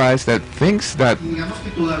they realize that things that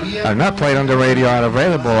are not played on the radio are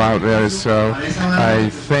available out there. So I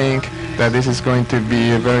think that this is going to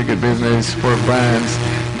be a very good business for brands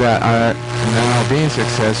that are now being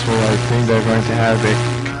successful. I think they're going to have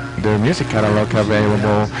their music catalog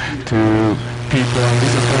available to people, and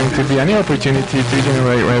this is going to be a new opportunity to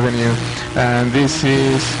generate revenue. And this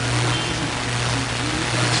is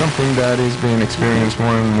something that is being experienced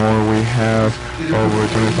more and more. We have over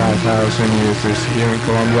 25,000 users here in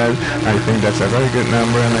Colombia. I think that's a very good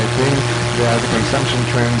number, and I think that the consumption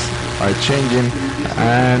trends are changing,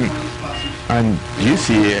 and you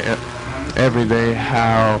see every day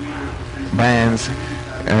how bands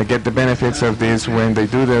get the benefits of this when they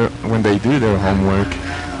do their homework.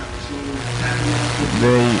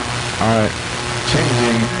 They are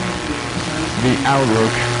changing the outlook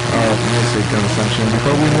of music consumption.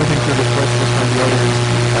 Before we move into the questions from the audience,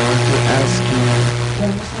 I want to ask you,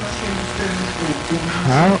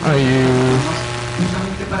 how are you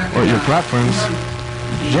or your platforms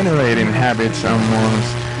generating habits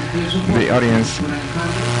amongst the audience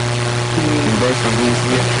based on these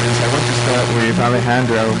new trends? I want to start with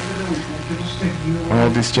Alejandro. All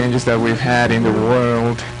these changes that we've had in the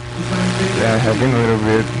world that have been a little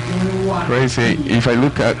bit crazy. If I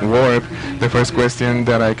look at Warp, the first question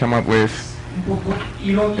that I come up with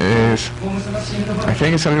is, I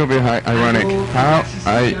think it's a little bit ironic.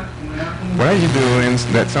 What are you doing?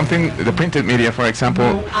 That's something, the printed media, for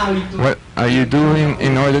example, what are you doing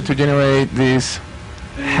in order to generate this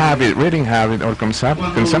habit, reading habit or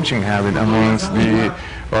consumption habit amongst the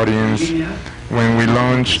audience? When we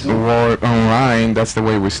launched Warp online, that's the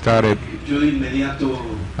way we started.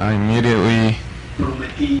 I immediately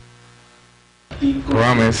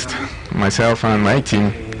promised myself and my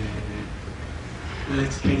team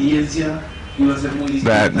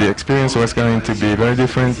that the experience was going to be very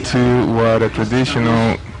different to what a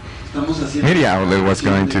traditional media outlet was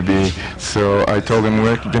going to be. So I told them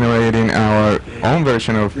we're generating our own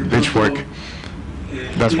version of Pitchfork.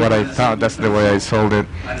 That's what I thought, that's the way I sold it.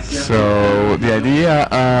 So the idea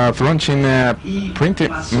of launching a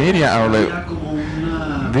printed media outlet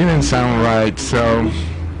didn't sound right, so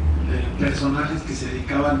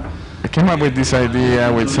I came up with this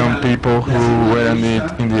idea with some people who were in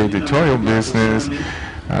the editorial business.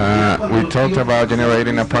 We talked about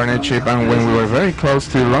generating a partnership, and when we were very close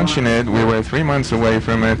to launching it, we were 3 months away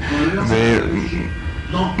from it. The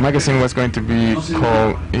magazine was going to be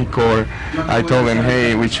called Ecor. I told them,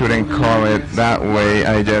 hey, we shouldn't call it that way.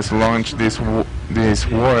 I just launched this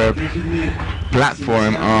Warp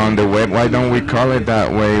platform on the web. Why don't we call it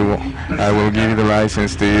that way? I will give you the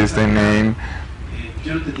license to use the name.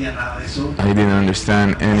 I didn't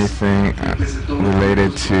understand anything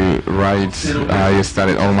related to rights. I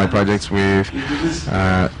started all my projects with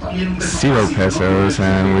 0 pesos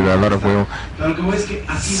and with a lot of will.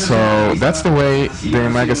 So that's the way the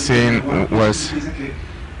magazine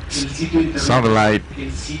saw the light.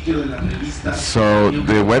 So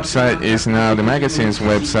the website is now the magazine's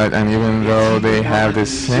website, and even though they have the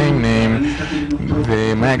same name,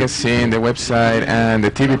 the magazine, the website, and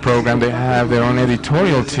the TV program, they have their own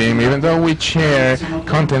editorial team. Even though we share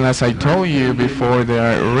content, as I told you before, they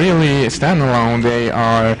are really standalone. They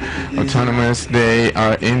are autonomous, they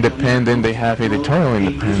are independent, they have editorial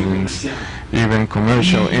independence, even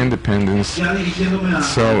commercial independence.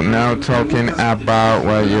 So now talking about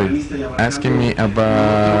what you're asking me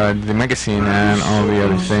about the magazine and all the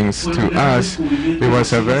other things, to us it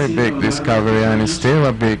was a very big discovery, and it's still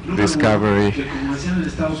a big discovery.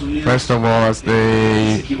 First of all, as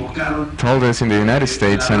they told us in the United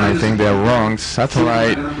States, and I think they're wrong,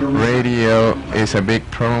 satellite radio is a big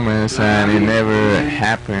promise and it never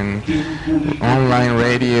happened. Online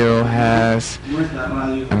radio has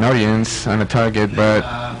an audience and a target, but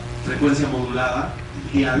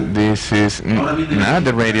this is not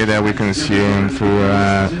the radio that we consume through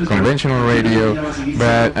conventional radio,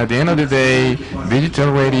 but at the end of the day,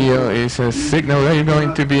 digital radio is a signal that you're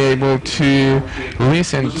going to be able to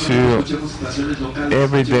listen to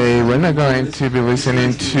every day. We're not going to be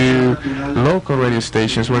listening to local radio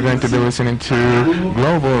stations, we're going to be listening to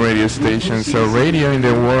global radio stations. So radio in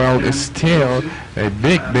the world is still a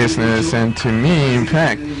big business, and to me, in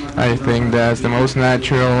fact, I think that's the most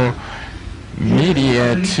natural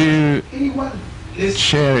media to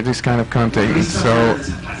share this kind of content. So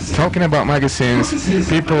talking about magazines,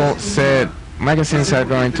 people said magazines are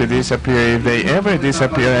going to disappear. If they ever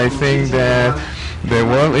disappear, I think that the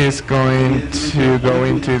world is going to go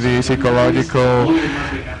into this ecological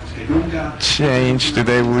change.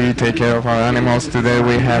 Today we take care of our animals. Today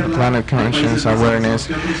we have planet conscious awareness.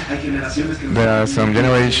 There are some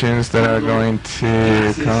generations that are going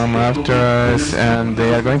to come after us, and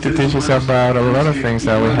they are going to teach us about a lot of things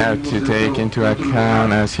that we have to take into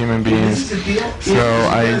account as human beings. So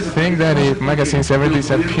I think that if magazines ever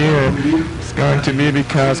disappear, it's going to be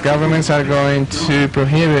because governments are going to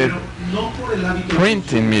prohibit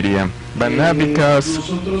printing media, but not because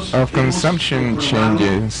of consumption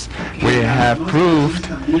changes. We have proved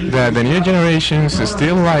that the new generations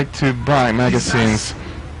still like to buy magazines.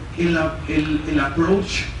 Maybe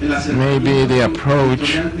the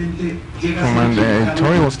approach from an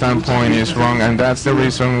editorial standpoint is wrong, and that's the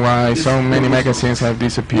reason why so many magazines have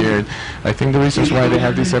disappeared. I think the reasons why they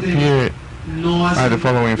have disappeared are the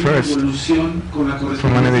following. First,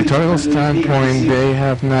 from an editorial standpoint, they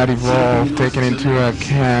have not evolved, taken into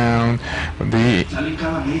account the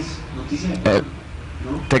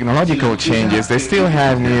technological changes. They still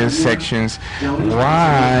have news sections.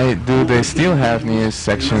 Why do they still have news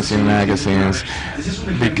sections in magazines?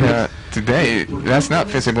 Because today that's not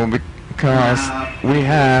feasible, because we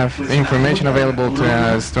have information available to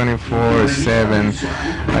us 24/7.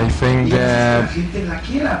 I think that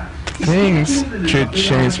things should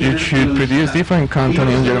change. You should produce different content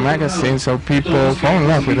in your magazine so people fall in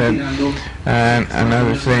love with it. And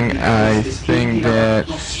another thing, I think that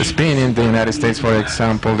Spain, in the United States, for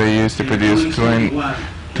example, they used to produce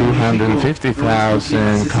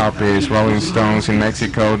 250,000 copies. Rolling Stones in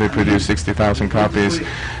Mexico, they produce 60,000 copies.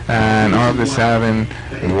 And all of a sudden,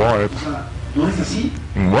 in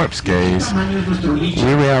Warp's case,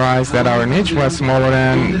 we realized that our niche was smaller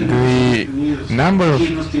and the number of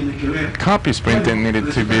copies printed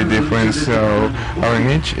needed to be different. So our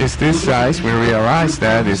niche is this size. We realized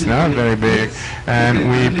that it's not very big,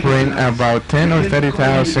 and we print about 10 or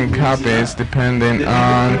 30,000 copies depending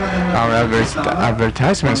on our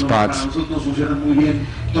advertisement spots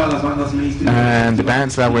and the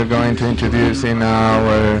bands that we're going to introduce in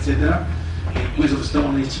our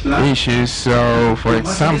issues. So, for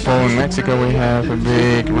example, in Mexico we have a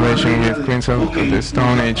big relation with Queens of the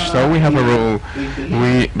Stone Age. So we have a rule.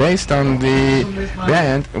 Based on the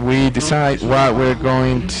band, we decide what we're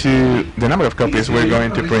going to, the number of copies we're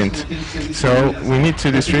going to print. So we need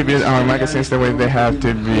to distribute our magazines the way they have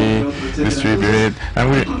to be distributed. And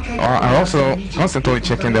we are also constantly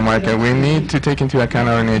checking the market. We need to take into account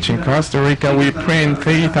our niche. In Costa Rica, we print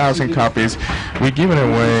 30,000 copies. We give it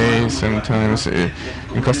away sometimes.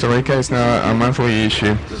 In Costa Rica, it's not a monthly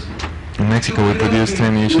issue. In Mexico, we produce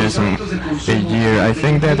 10 issues a year. I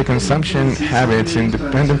think that the consumption habits,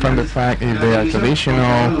 independent from the fact if they are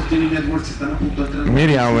traditional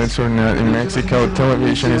media outlets or not, in Mexico,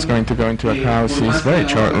 television is going to go into a crisis very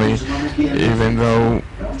shortly, even though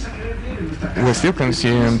we still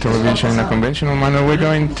consume television in a conventional manner. We're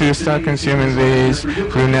going to start consuming these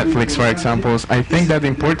through Netflix, for example. I think that the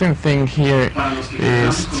important thing here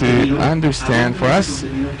is to understand, for us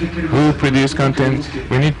who produce content,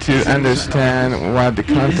 we need to understand what the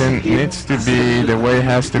content needs to be, the way it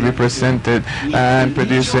has to be presented, and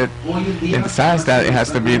produce it in the size that it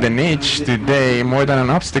has to be. The niche today, more than an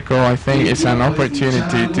obstacle, I think it's an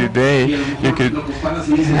opportunity. Today, you could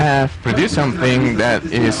have produced something that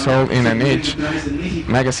is sold in a niche.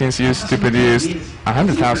 Magazines used to produce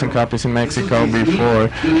 100,000 copies in Mexico before.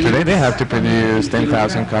 Today they have to produce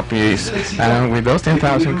 10,000 copies, and with those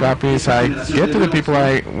 10,000 copies I get to the people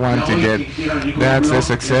I want to get. That's the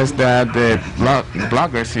success that the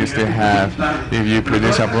bloggers used to have. If you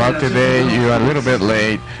produce a blog today, you are a little bit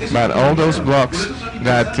late, but all those blogs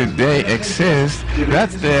that today exist,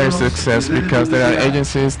 that's their success, because there are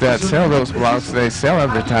agencies that sell those blogs, they sell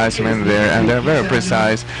advertisement there, and they're very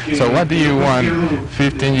precise. So what do you want?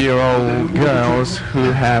 15-year-old girls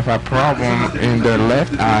who have a problem in their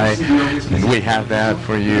left eye, we have that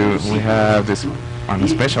for you. We have this on a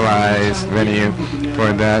specialized venue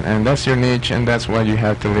for that, and that's your niche, and that's what you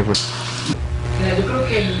have to live with.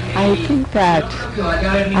 I think that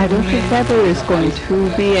I don't think that there is going to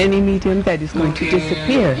be any medium that is going to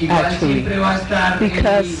disappear, actually,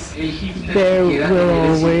 because there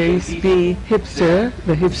will always be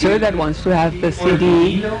the hipster that wants to have the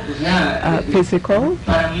CD physical,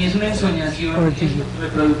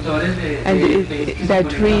 and that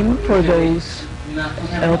dream for those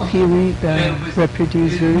LP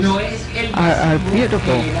reproducers are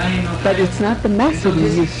beautiful, but it's not the massive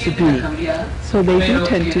it used to be. So they do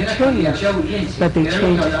tend to change, but they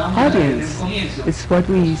change audience. It's what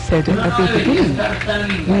we said at the beginning.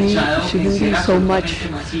 We shouldn't be so much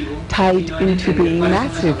tied into being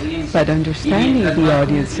massive, but understanding the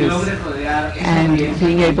audiences and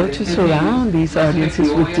being able to surround these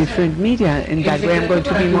audiences with different media. In that way I'm going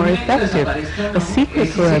to be more effective. A secret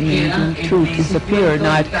for a medium to disappear,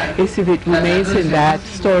 not is if it remains in that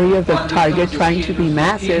story of the target trying to be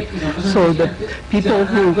massive, so the people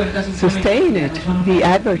who sustain it, the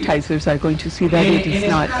advertisers, are going to see that it is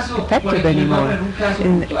not effective anymore.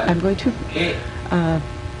 And I'm going to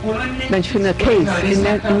mention a case. In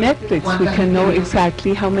Netflix, we can know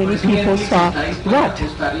exactly how many people saw what.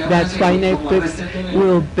 That's why Netflix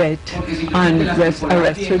will bet on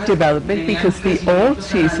Arrested Development, because the old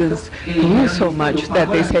seasons grew so much that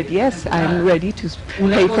they said, yes, I'm ready to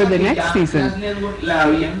pay for the next season.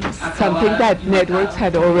 Something that networks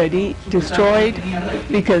had already destroyed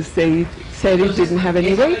because they said it didn't have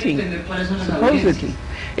any rating, supposedly.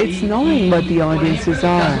 It's knowing what the audiences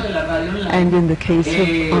are. And in the case of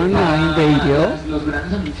online radio,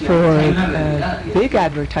 for big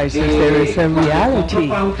advertisers, there is a reality.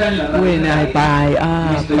 When I buy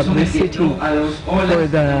publicity for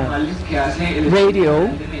the radio,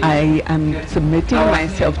 I am submitting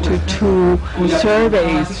myself to 2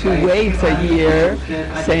 surveys, 2 waves a year,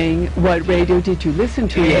 saying, what radio did you listen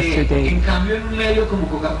to yesterday?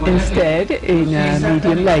 Instead, in a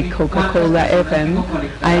medium like Coca-Cola FM,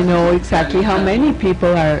 I know exactly how many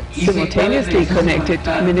people are simultaneously connected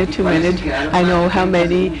minute to minute. I know how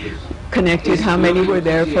many connected, how many were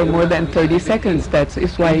there for more than 30 seconds. That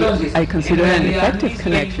is why I consider an effective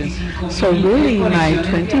connection. So really, my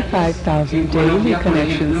 25,000 daily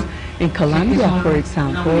connections in Colombia, for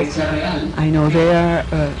example, I know they are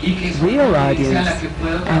a real audience,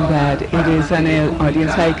 and that it is an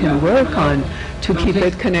audience I can work on to keep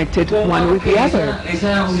it connected one with the other.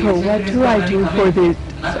 So what do I do for the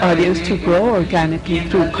audience to grow organically?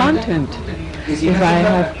 Through content. If I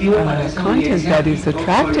have content that is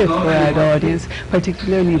attractive for that audience,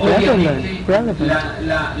 particularly relevant,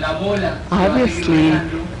 obviously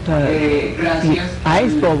the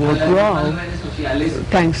iceberg will grow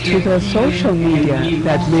thanks to the social media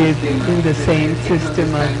that live in the same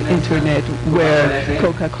system of internet where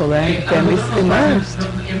Coca-Cola FM is immersed.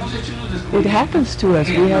 It happens to us.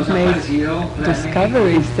 We have made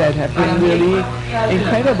discoveries that have been really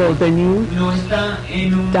incredible. The new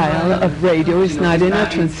dial of radio is not in a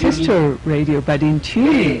transistor radio, but in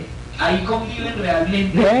tuning.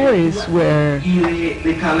 There is where,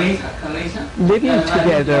 living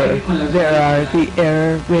together, there are the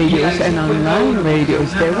air radios and online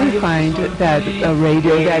radios. There we find that a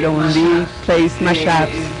radio that only plays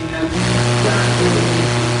mashups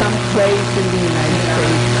some place in the United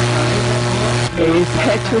States is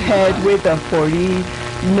head-to-head with the 40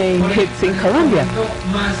 main hits in Colombia.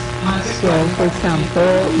 So, for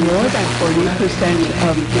example, more than 40%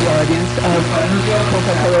 of the audience of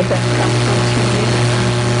Coca-Cola comes from TV.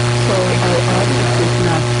 So our audience is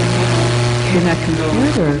not in a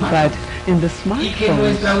computer, but in the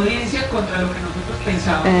smartphone.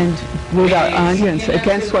 And with our audience,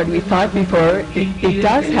 against what we thought before, it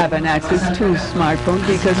does have an access to smartphone,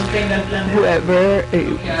 because whoever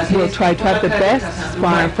will try to have the best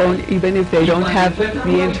smartphone, even if they don't have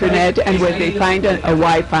the internet, and when they find a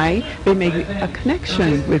Wi-Fi, they make a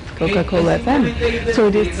connection with Coca-Cola FM. So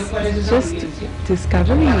it's just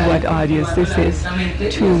discovering what audience this is,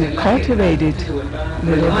 to cultivate it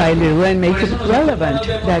little by little and make it relevant.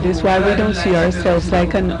 That is why we don't see ourselves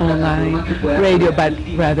like an online radio radio,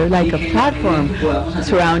 but rather like a platform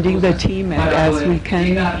surrounding the team, and as we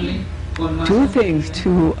can do things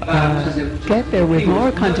to get there with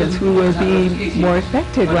more contents, we will be more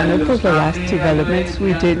effective. One of the last developments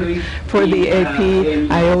we did for the AP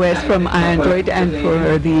iOS from Android and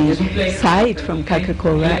for the site from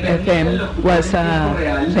Coca-Cola FM was a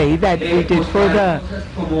play that we did for the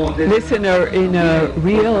listener in a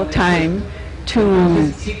real time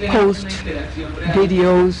to post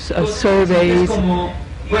videos, surveys.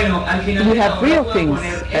 We have real things.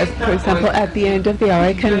 For example, at the end of the hour,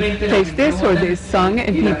 I can place this or this song,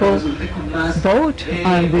 and people vote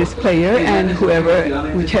on this player, and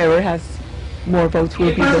whichever has more votes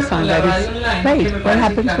will be the song that is played. What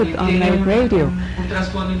happens with online radio?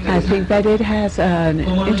 I think that it has an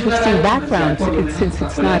interesting background. Since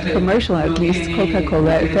it's not commercial, at least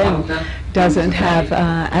Coca-Cola FM doesn't have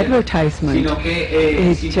advertisement.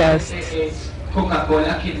 It's just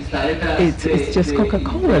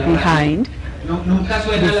Coca-Cola behind.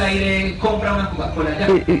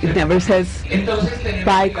 It never says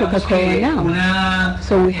buy Coca-Cola now.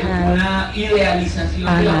 So we have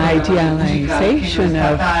an idealization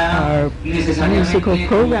of our musical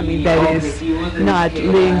programming that is not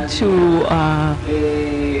linked to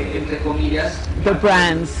the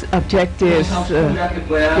brand's objectives,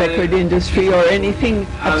 record industry, or anything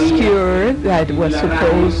obscure that was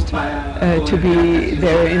supposed to be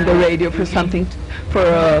there in the radio for something, for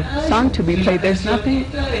a song to be played. There's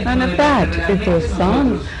none of that. If the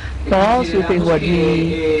song falls within what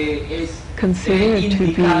we consider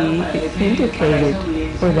to be indicated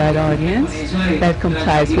for that audience, that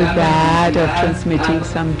complies with that of transmitting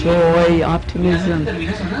some joy, optimism,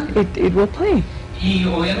 it will play.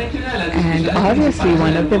 And obviously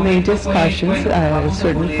one of the main discussions at a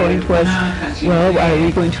certain point was, well, are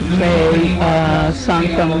we going to play a song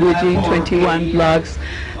from Luigi 21 blogs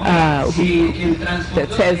that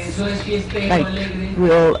says like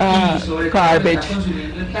real garbage?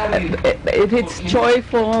 If it's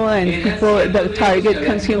joyful and the target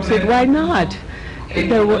consumes it, why not?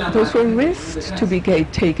 Those were risks to be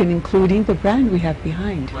taken, including the brand we have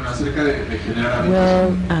behind.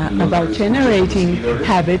 Well, about generating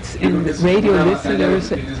habits in the radio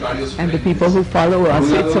listeners and the people who follow us,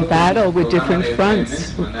 it's a battle with different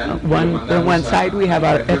fronts. On one side we have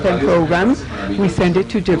our FM programs. We send it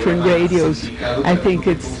to different radios. I think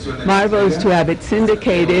it's marvelous to have it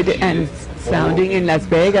syndicated and sounding in Las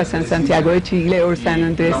Vegas and Santiago de Chile or San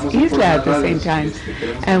Andrés Isla at the same time.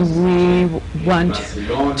 And we want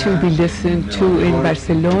to be listened to in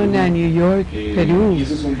Barcelona, New York, Peru.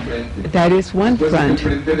 That is one front.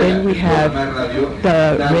 Then we have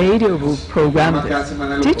the radio program,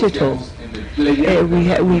 digital.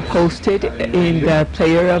 We post it in the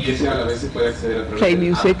player of Play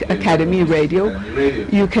Music Academy Radio.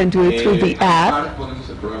 You can do it through the app.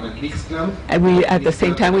 And at the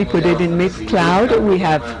same time we put it in Mixcloud. We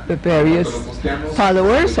have various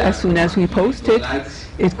followers. As soon as we post it,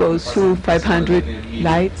 it goes to 500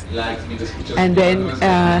 likes, and then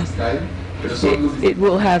it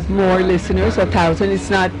will have more listeners, 1,000. It's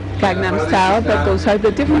not Gangnam Style, but those are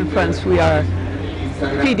the different fronts we are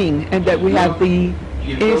feeding, and that we have the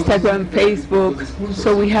Instagram, Facebook,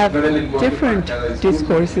 so we have different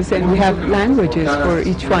discourses and we have languages for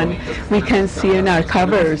each one. We can see in our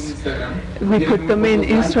covers, we put them in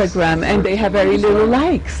Instagram and they have very little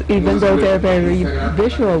likes, even though they're very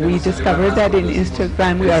visual. We discovered that in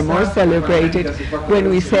Instagram we are more celebrated when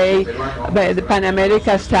we say the Pan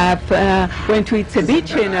America staff went to eat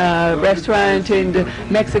ceviche in a restaurant in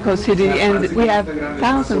Mexico City, and we have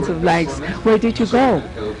thousands of likes. Where did you go?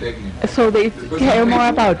 So they care more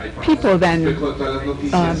about people than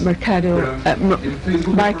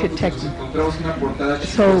market tech.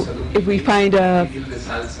 So if we find a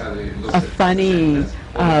funny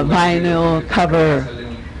vinyl cover,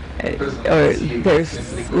 or there's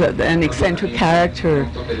an eccentric character,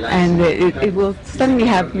 and it will suddenly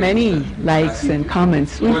have many likes and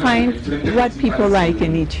comments. We find what people like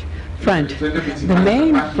in each front. The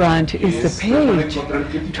main front is the page,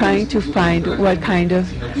 trying to find what kind of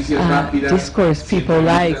discourse people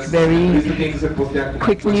like, very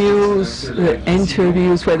quick news,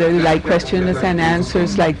 interviews, whether they like questions and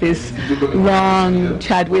answers like this long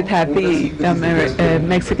chat with the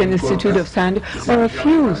Mexican Institute of Sound, or a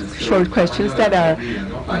few short questions that are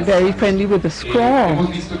very friendly with the scroll.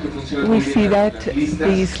 We see that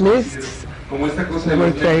these lists work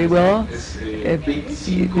very well. It's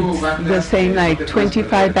the same, like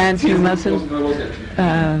 25 bands you mustn't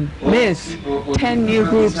miss, 10 new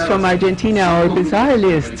groups from Argentina, or bizarre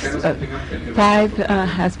lists, 5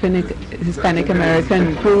 Hispanic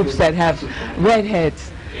American groups that have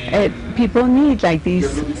redheads, People need like these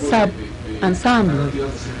sub-ensembles.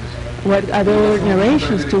 What other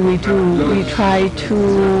narrations do? We try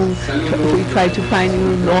to find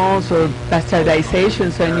new laws or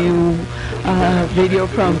bastardizations, a new video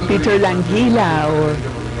from Peter Languila, or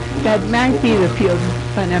that might be the field of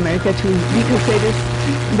Pan America too, because it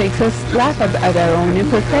makes us laugh at our own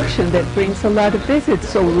imperfection. That brings a lot of visits,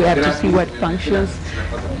 so we have to see what functions.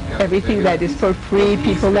 Everything that is for free,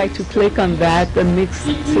 people like to click on that, the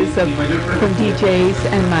mixes from DJs.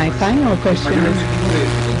 And my final question is,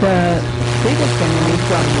 the biggest enemy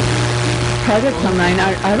from products online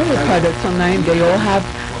are other products online. They all have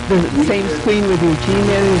the same screen with your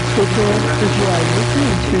Gmail, your Twitter. If you are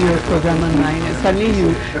listening to your program online and suddenly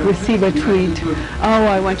you receive a tweet, oh,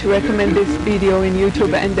 I want to recommend this video in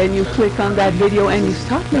YouTube, and then you click on that video and you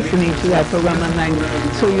stop listening to that program online.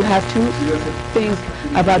 So you have to think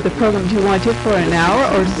about the program. Do you want it for an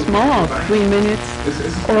hour or small, 3 minutes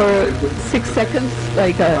or 6 seconds,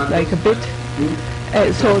 like a bit?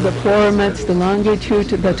 So the formats, the longitude,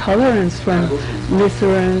 the tolerance from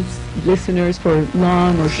listeners for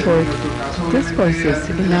long or short discourses.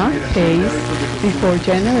 In our case, before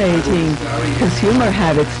generating consumer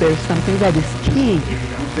habits, there's something that is key,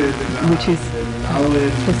 which is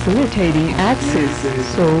facilitating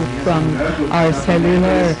access. So from our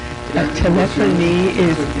cellular telephony,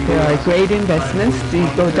 there are great investments.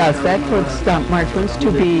 Digo does that for smartphones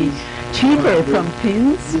to be cheaper from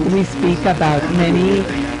pins. We speak about many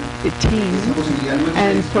teams,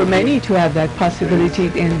 and for many to have that possibility,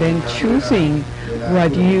 and then choosing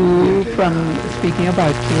what you, from speaking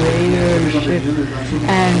about curatorship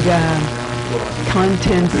and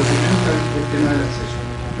content.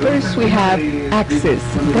 First we have access.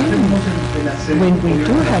 Then when we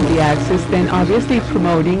do have the access, then obviously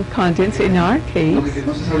promoting contents. In our case,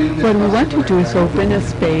 what we want to do is open a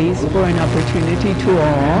space for an opportunity to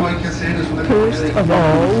all. First of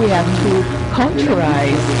all, we have to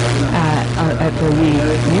culturalize at the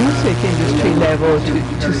music industry level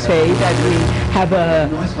to say that we have a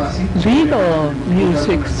legal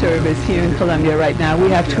music service here in Colombia right now. We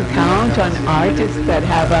have to count on artists that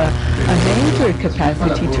have a major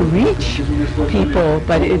capacity to reach people,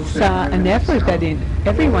 but it's an effort that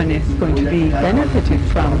everyone is going to be benefited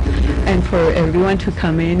from, and for everyone to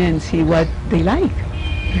come in and see what they like.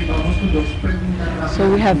 So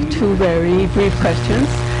we have two very brief questions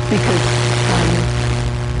because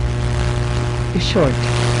it's short.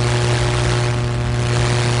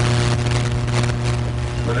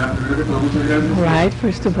 All right,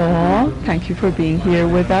 first of all, thank you for being here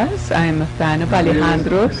with us. I'm a fan of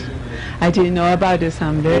Alejandro's. I didn't know about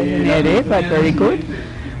Ensemble Nere, but very good.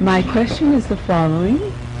 My question is the following.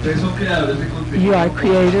 You are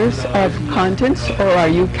creators of contents, or are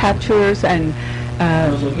you capturers and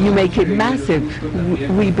you make it massive?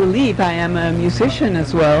 We believe, I am a musician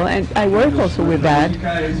as well, and I work also with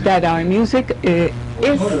that our music is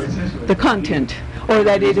the content, or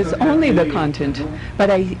that it is only the content.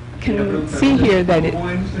 But I can see here that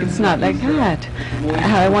it's not like that.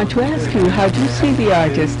 I want to ask you, how do you see the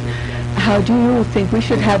artist? How do you think we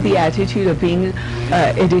should have the attitude of being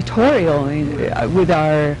editorial with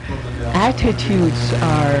our attitudes,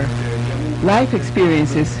 our life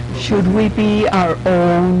experiences? Should we be our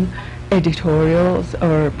own editorials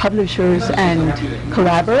or publishers and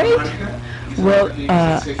collaborate? Well,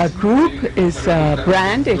 a group is a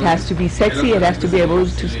brand. It has to be sexy. It has to be able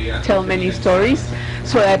to tell many stories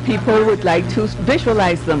so that people would like to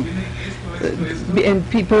visualize them. And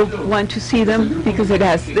people want to see them because it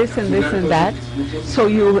has this and this and that. So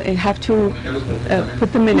you have to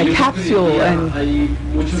put them in a capsule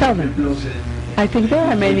and sell them. I think there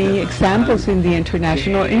are many examples in the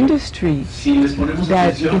international industry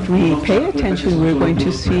that if we pay attention, we're going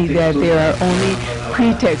to see that there are only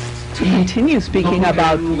pretexts to continue speaking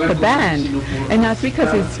about the band, and not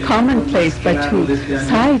because it's commonplace, but to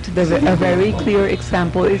cite a very clear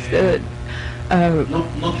example is the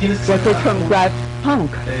record from Grab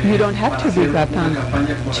Punk. You don't have to be Grab Punk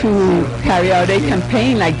to carry out a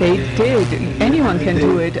campaign like they did. Anyone can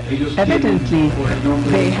do it. Evidently,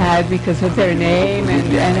 they had, because of their name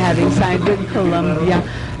and having signed with Colombia,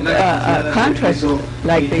 contract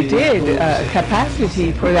like they did,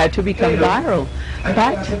 capacity for that to become viral.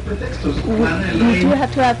 But we do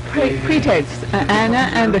have to have pretexts.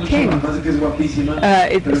 Anna and the King.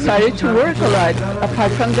 It started to work a lot,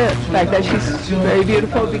 apart from the fact that she's very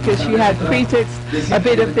beautiful, because she had pretexts, a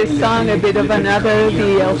bit of this song, a bit of another,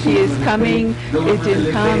 the LP is coming, it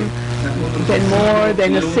didn't come, then more,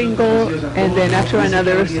 then a single, and then after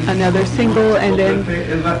another single, and then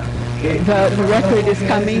the record is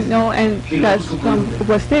coming. No, and that's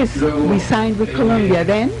was this. We signed with Colombia.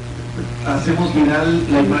 Then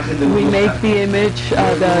we make the image,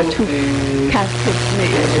 the two caskets.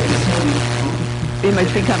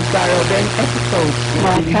 Image becomes viral, then episodes,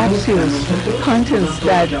 small capsules, contents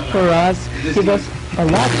that for us give us a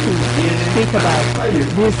lot to speak about.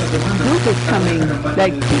 This group is coming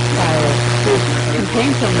like peak viral. This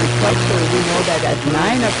campaign from the structure, we know that at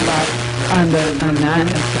 9 o'clock on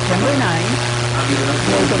September 9th,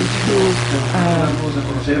 they're going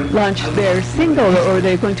to launch their single, or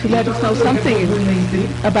they're going to let us know something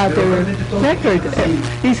about their record.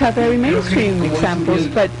 These are very mainstream examples,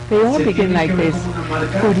 but they all begin like this.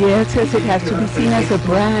 Fourier says it has to be seen as a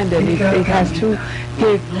brand, and it has to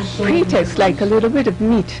give pretext, like a little bit of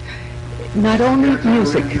meat. Not only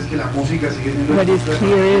music. What is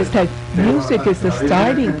clear is that music is the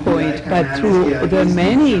starting point, but through the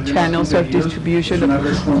many channels of distribution of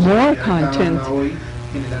more content,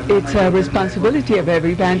 it's a responsibility of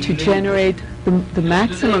every band to generate the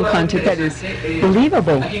maximum content that is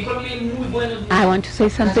believable. I want to say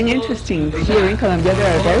something interesting. Here in Colombia,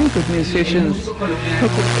 there are very good musicians. The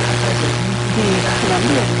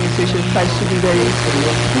Colombian musicians try to be very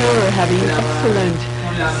pure, having excellent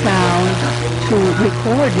sound to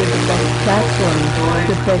record with the best platform,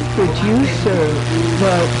 the best producer,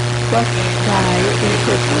 the best guy in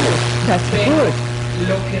the that's good.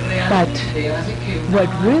 But what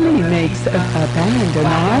really makes a band, an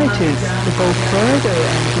artist, to go further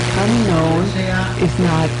and become known is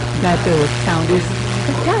not that the sound is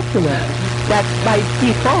spectacular. That's by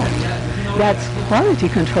default. That's quality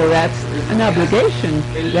control. That's an obligation.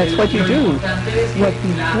 That's what you do. What the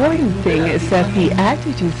important thing is that the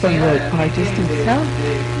attitude from the artist himself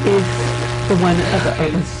is the one of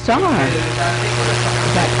a star.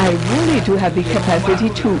 That I really do have the capacity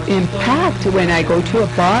to impact when I go to a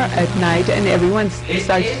bar at night and everyone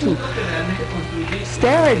starts to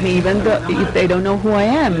stare at me, even though if they don't know who I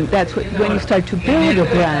am. That's when you start to build a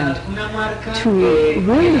brand, to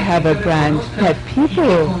really have a brand that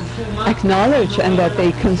people acknowledge and that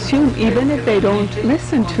they consume, even if they don't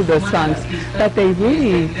listen to the songs, that they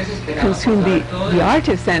really consume the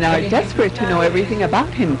artist and are desperate to know everything about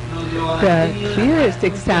him. The clearest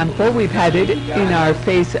example, we've had it in our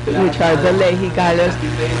face, which are the Lady Gagas,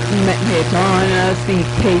 Madonnas, the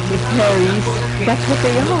Katy Perrys. That's what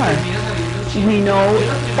they are. We know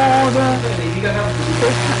all the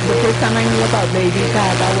first time I knew about Lady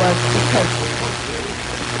Gaga was because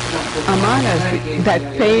among us, that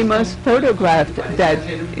famous photograph that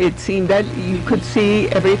it seemed that you could see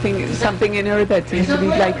everything, something in her that seems to be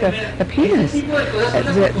like a penis.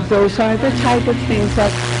 Those are the type of things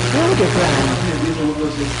that build a brand.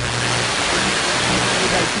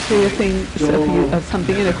 I'd like to say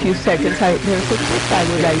something in a few seconds. There's a tip I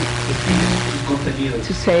would like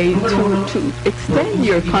to say to extend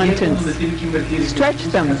your contents, stretch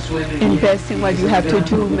them, invest in what you have to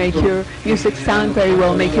do, make your music sound very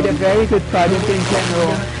well, make it a very good product in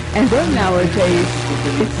general. And then nowadays,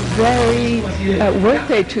 it's very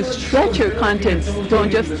worth it to stretch your contents.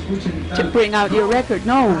 Don't just to bring out your record.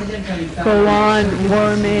 No, go on,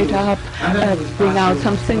 warm it up, bring out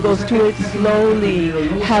some singles, do it slowly,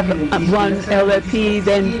 have one LP,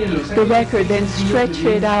 then the record, then stretch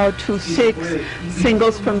it out to 6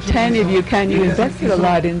 singles from 10 if you can. You invested a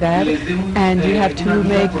lot in that, and you have to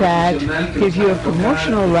make that give you a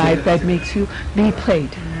promotional right that makes you be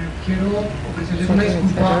played.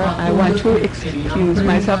 I want to excuse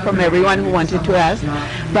myself from everyone who wanted to ask,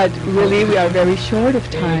 but really we are very short of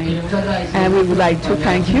time, and we would like to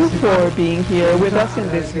thank you for being here with us in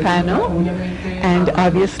this panel, and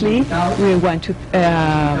obviously we want to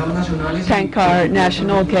thank our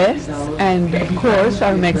national guests and of course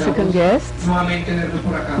our Mexican guests.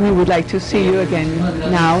 We would like to see you again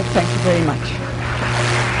now. Thank you very much.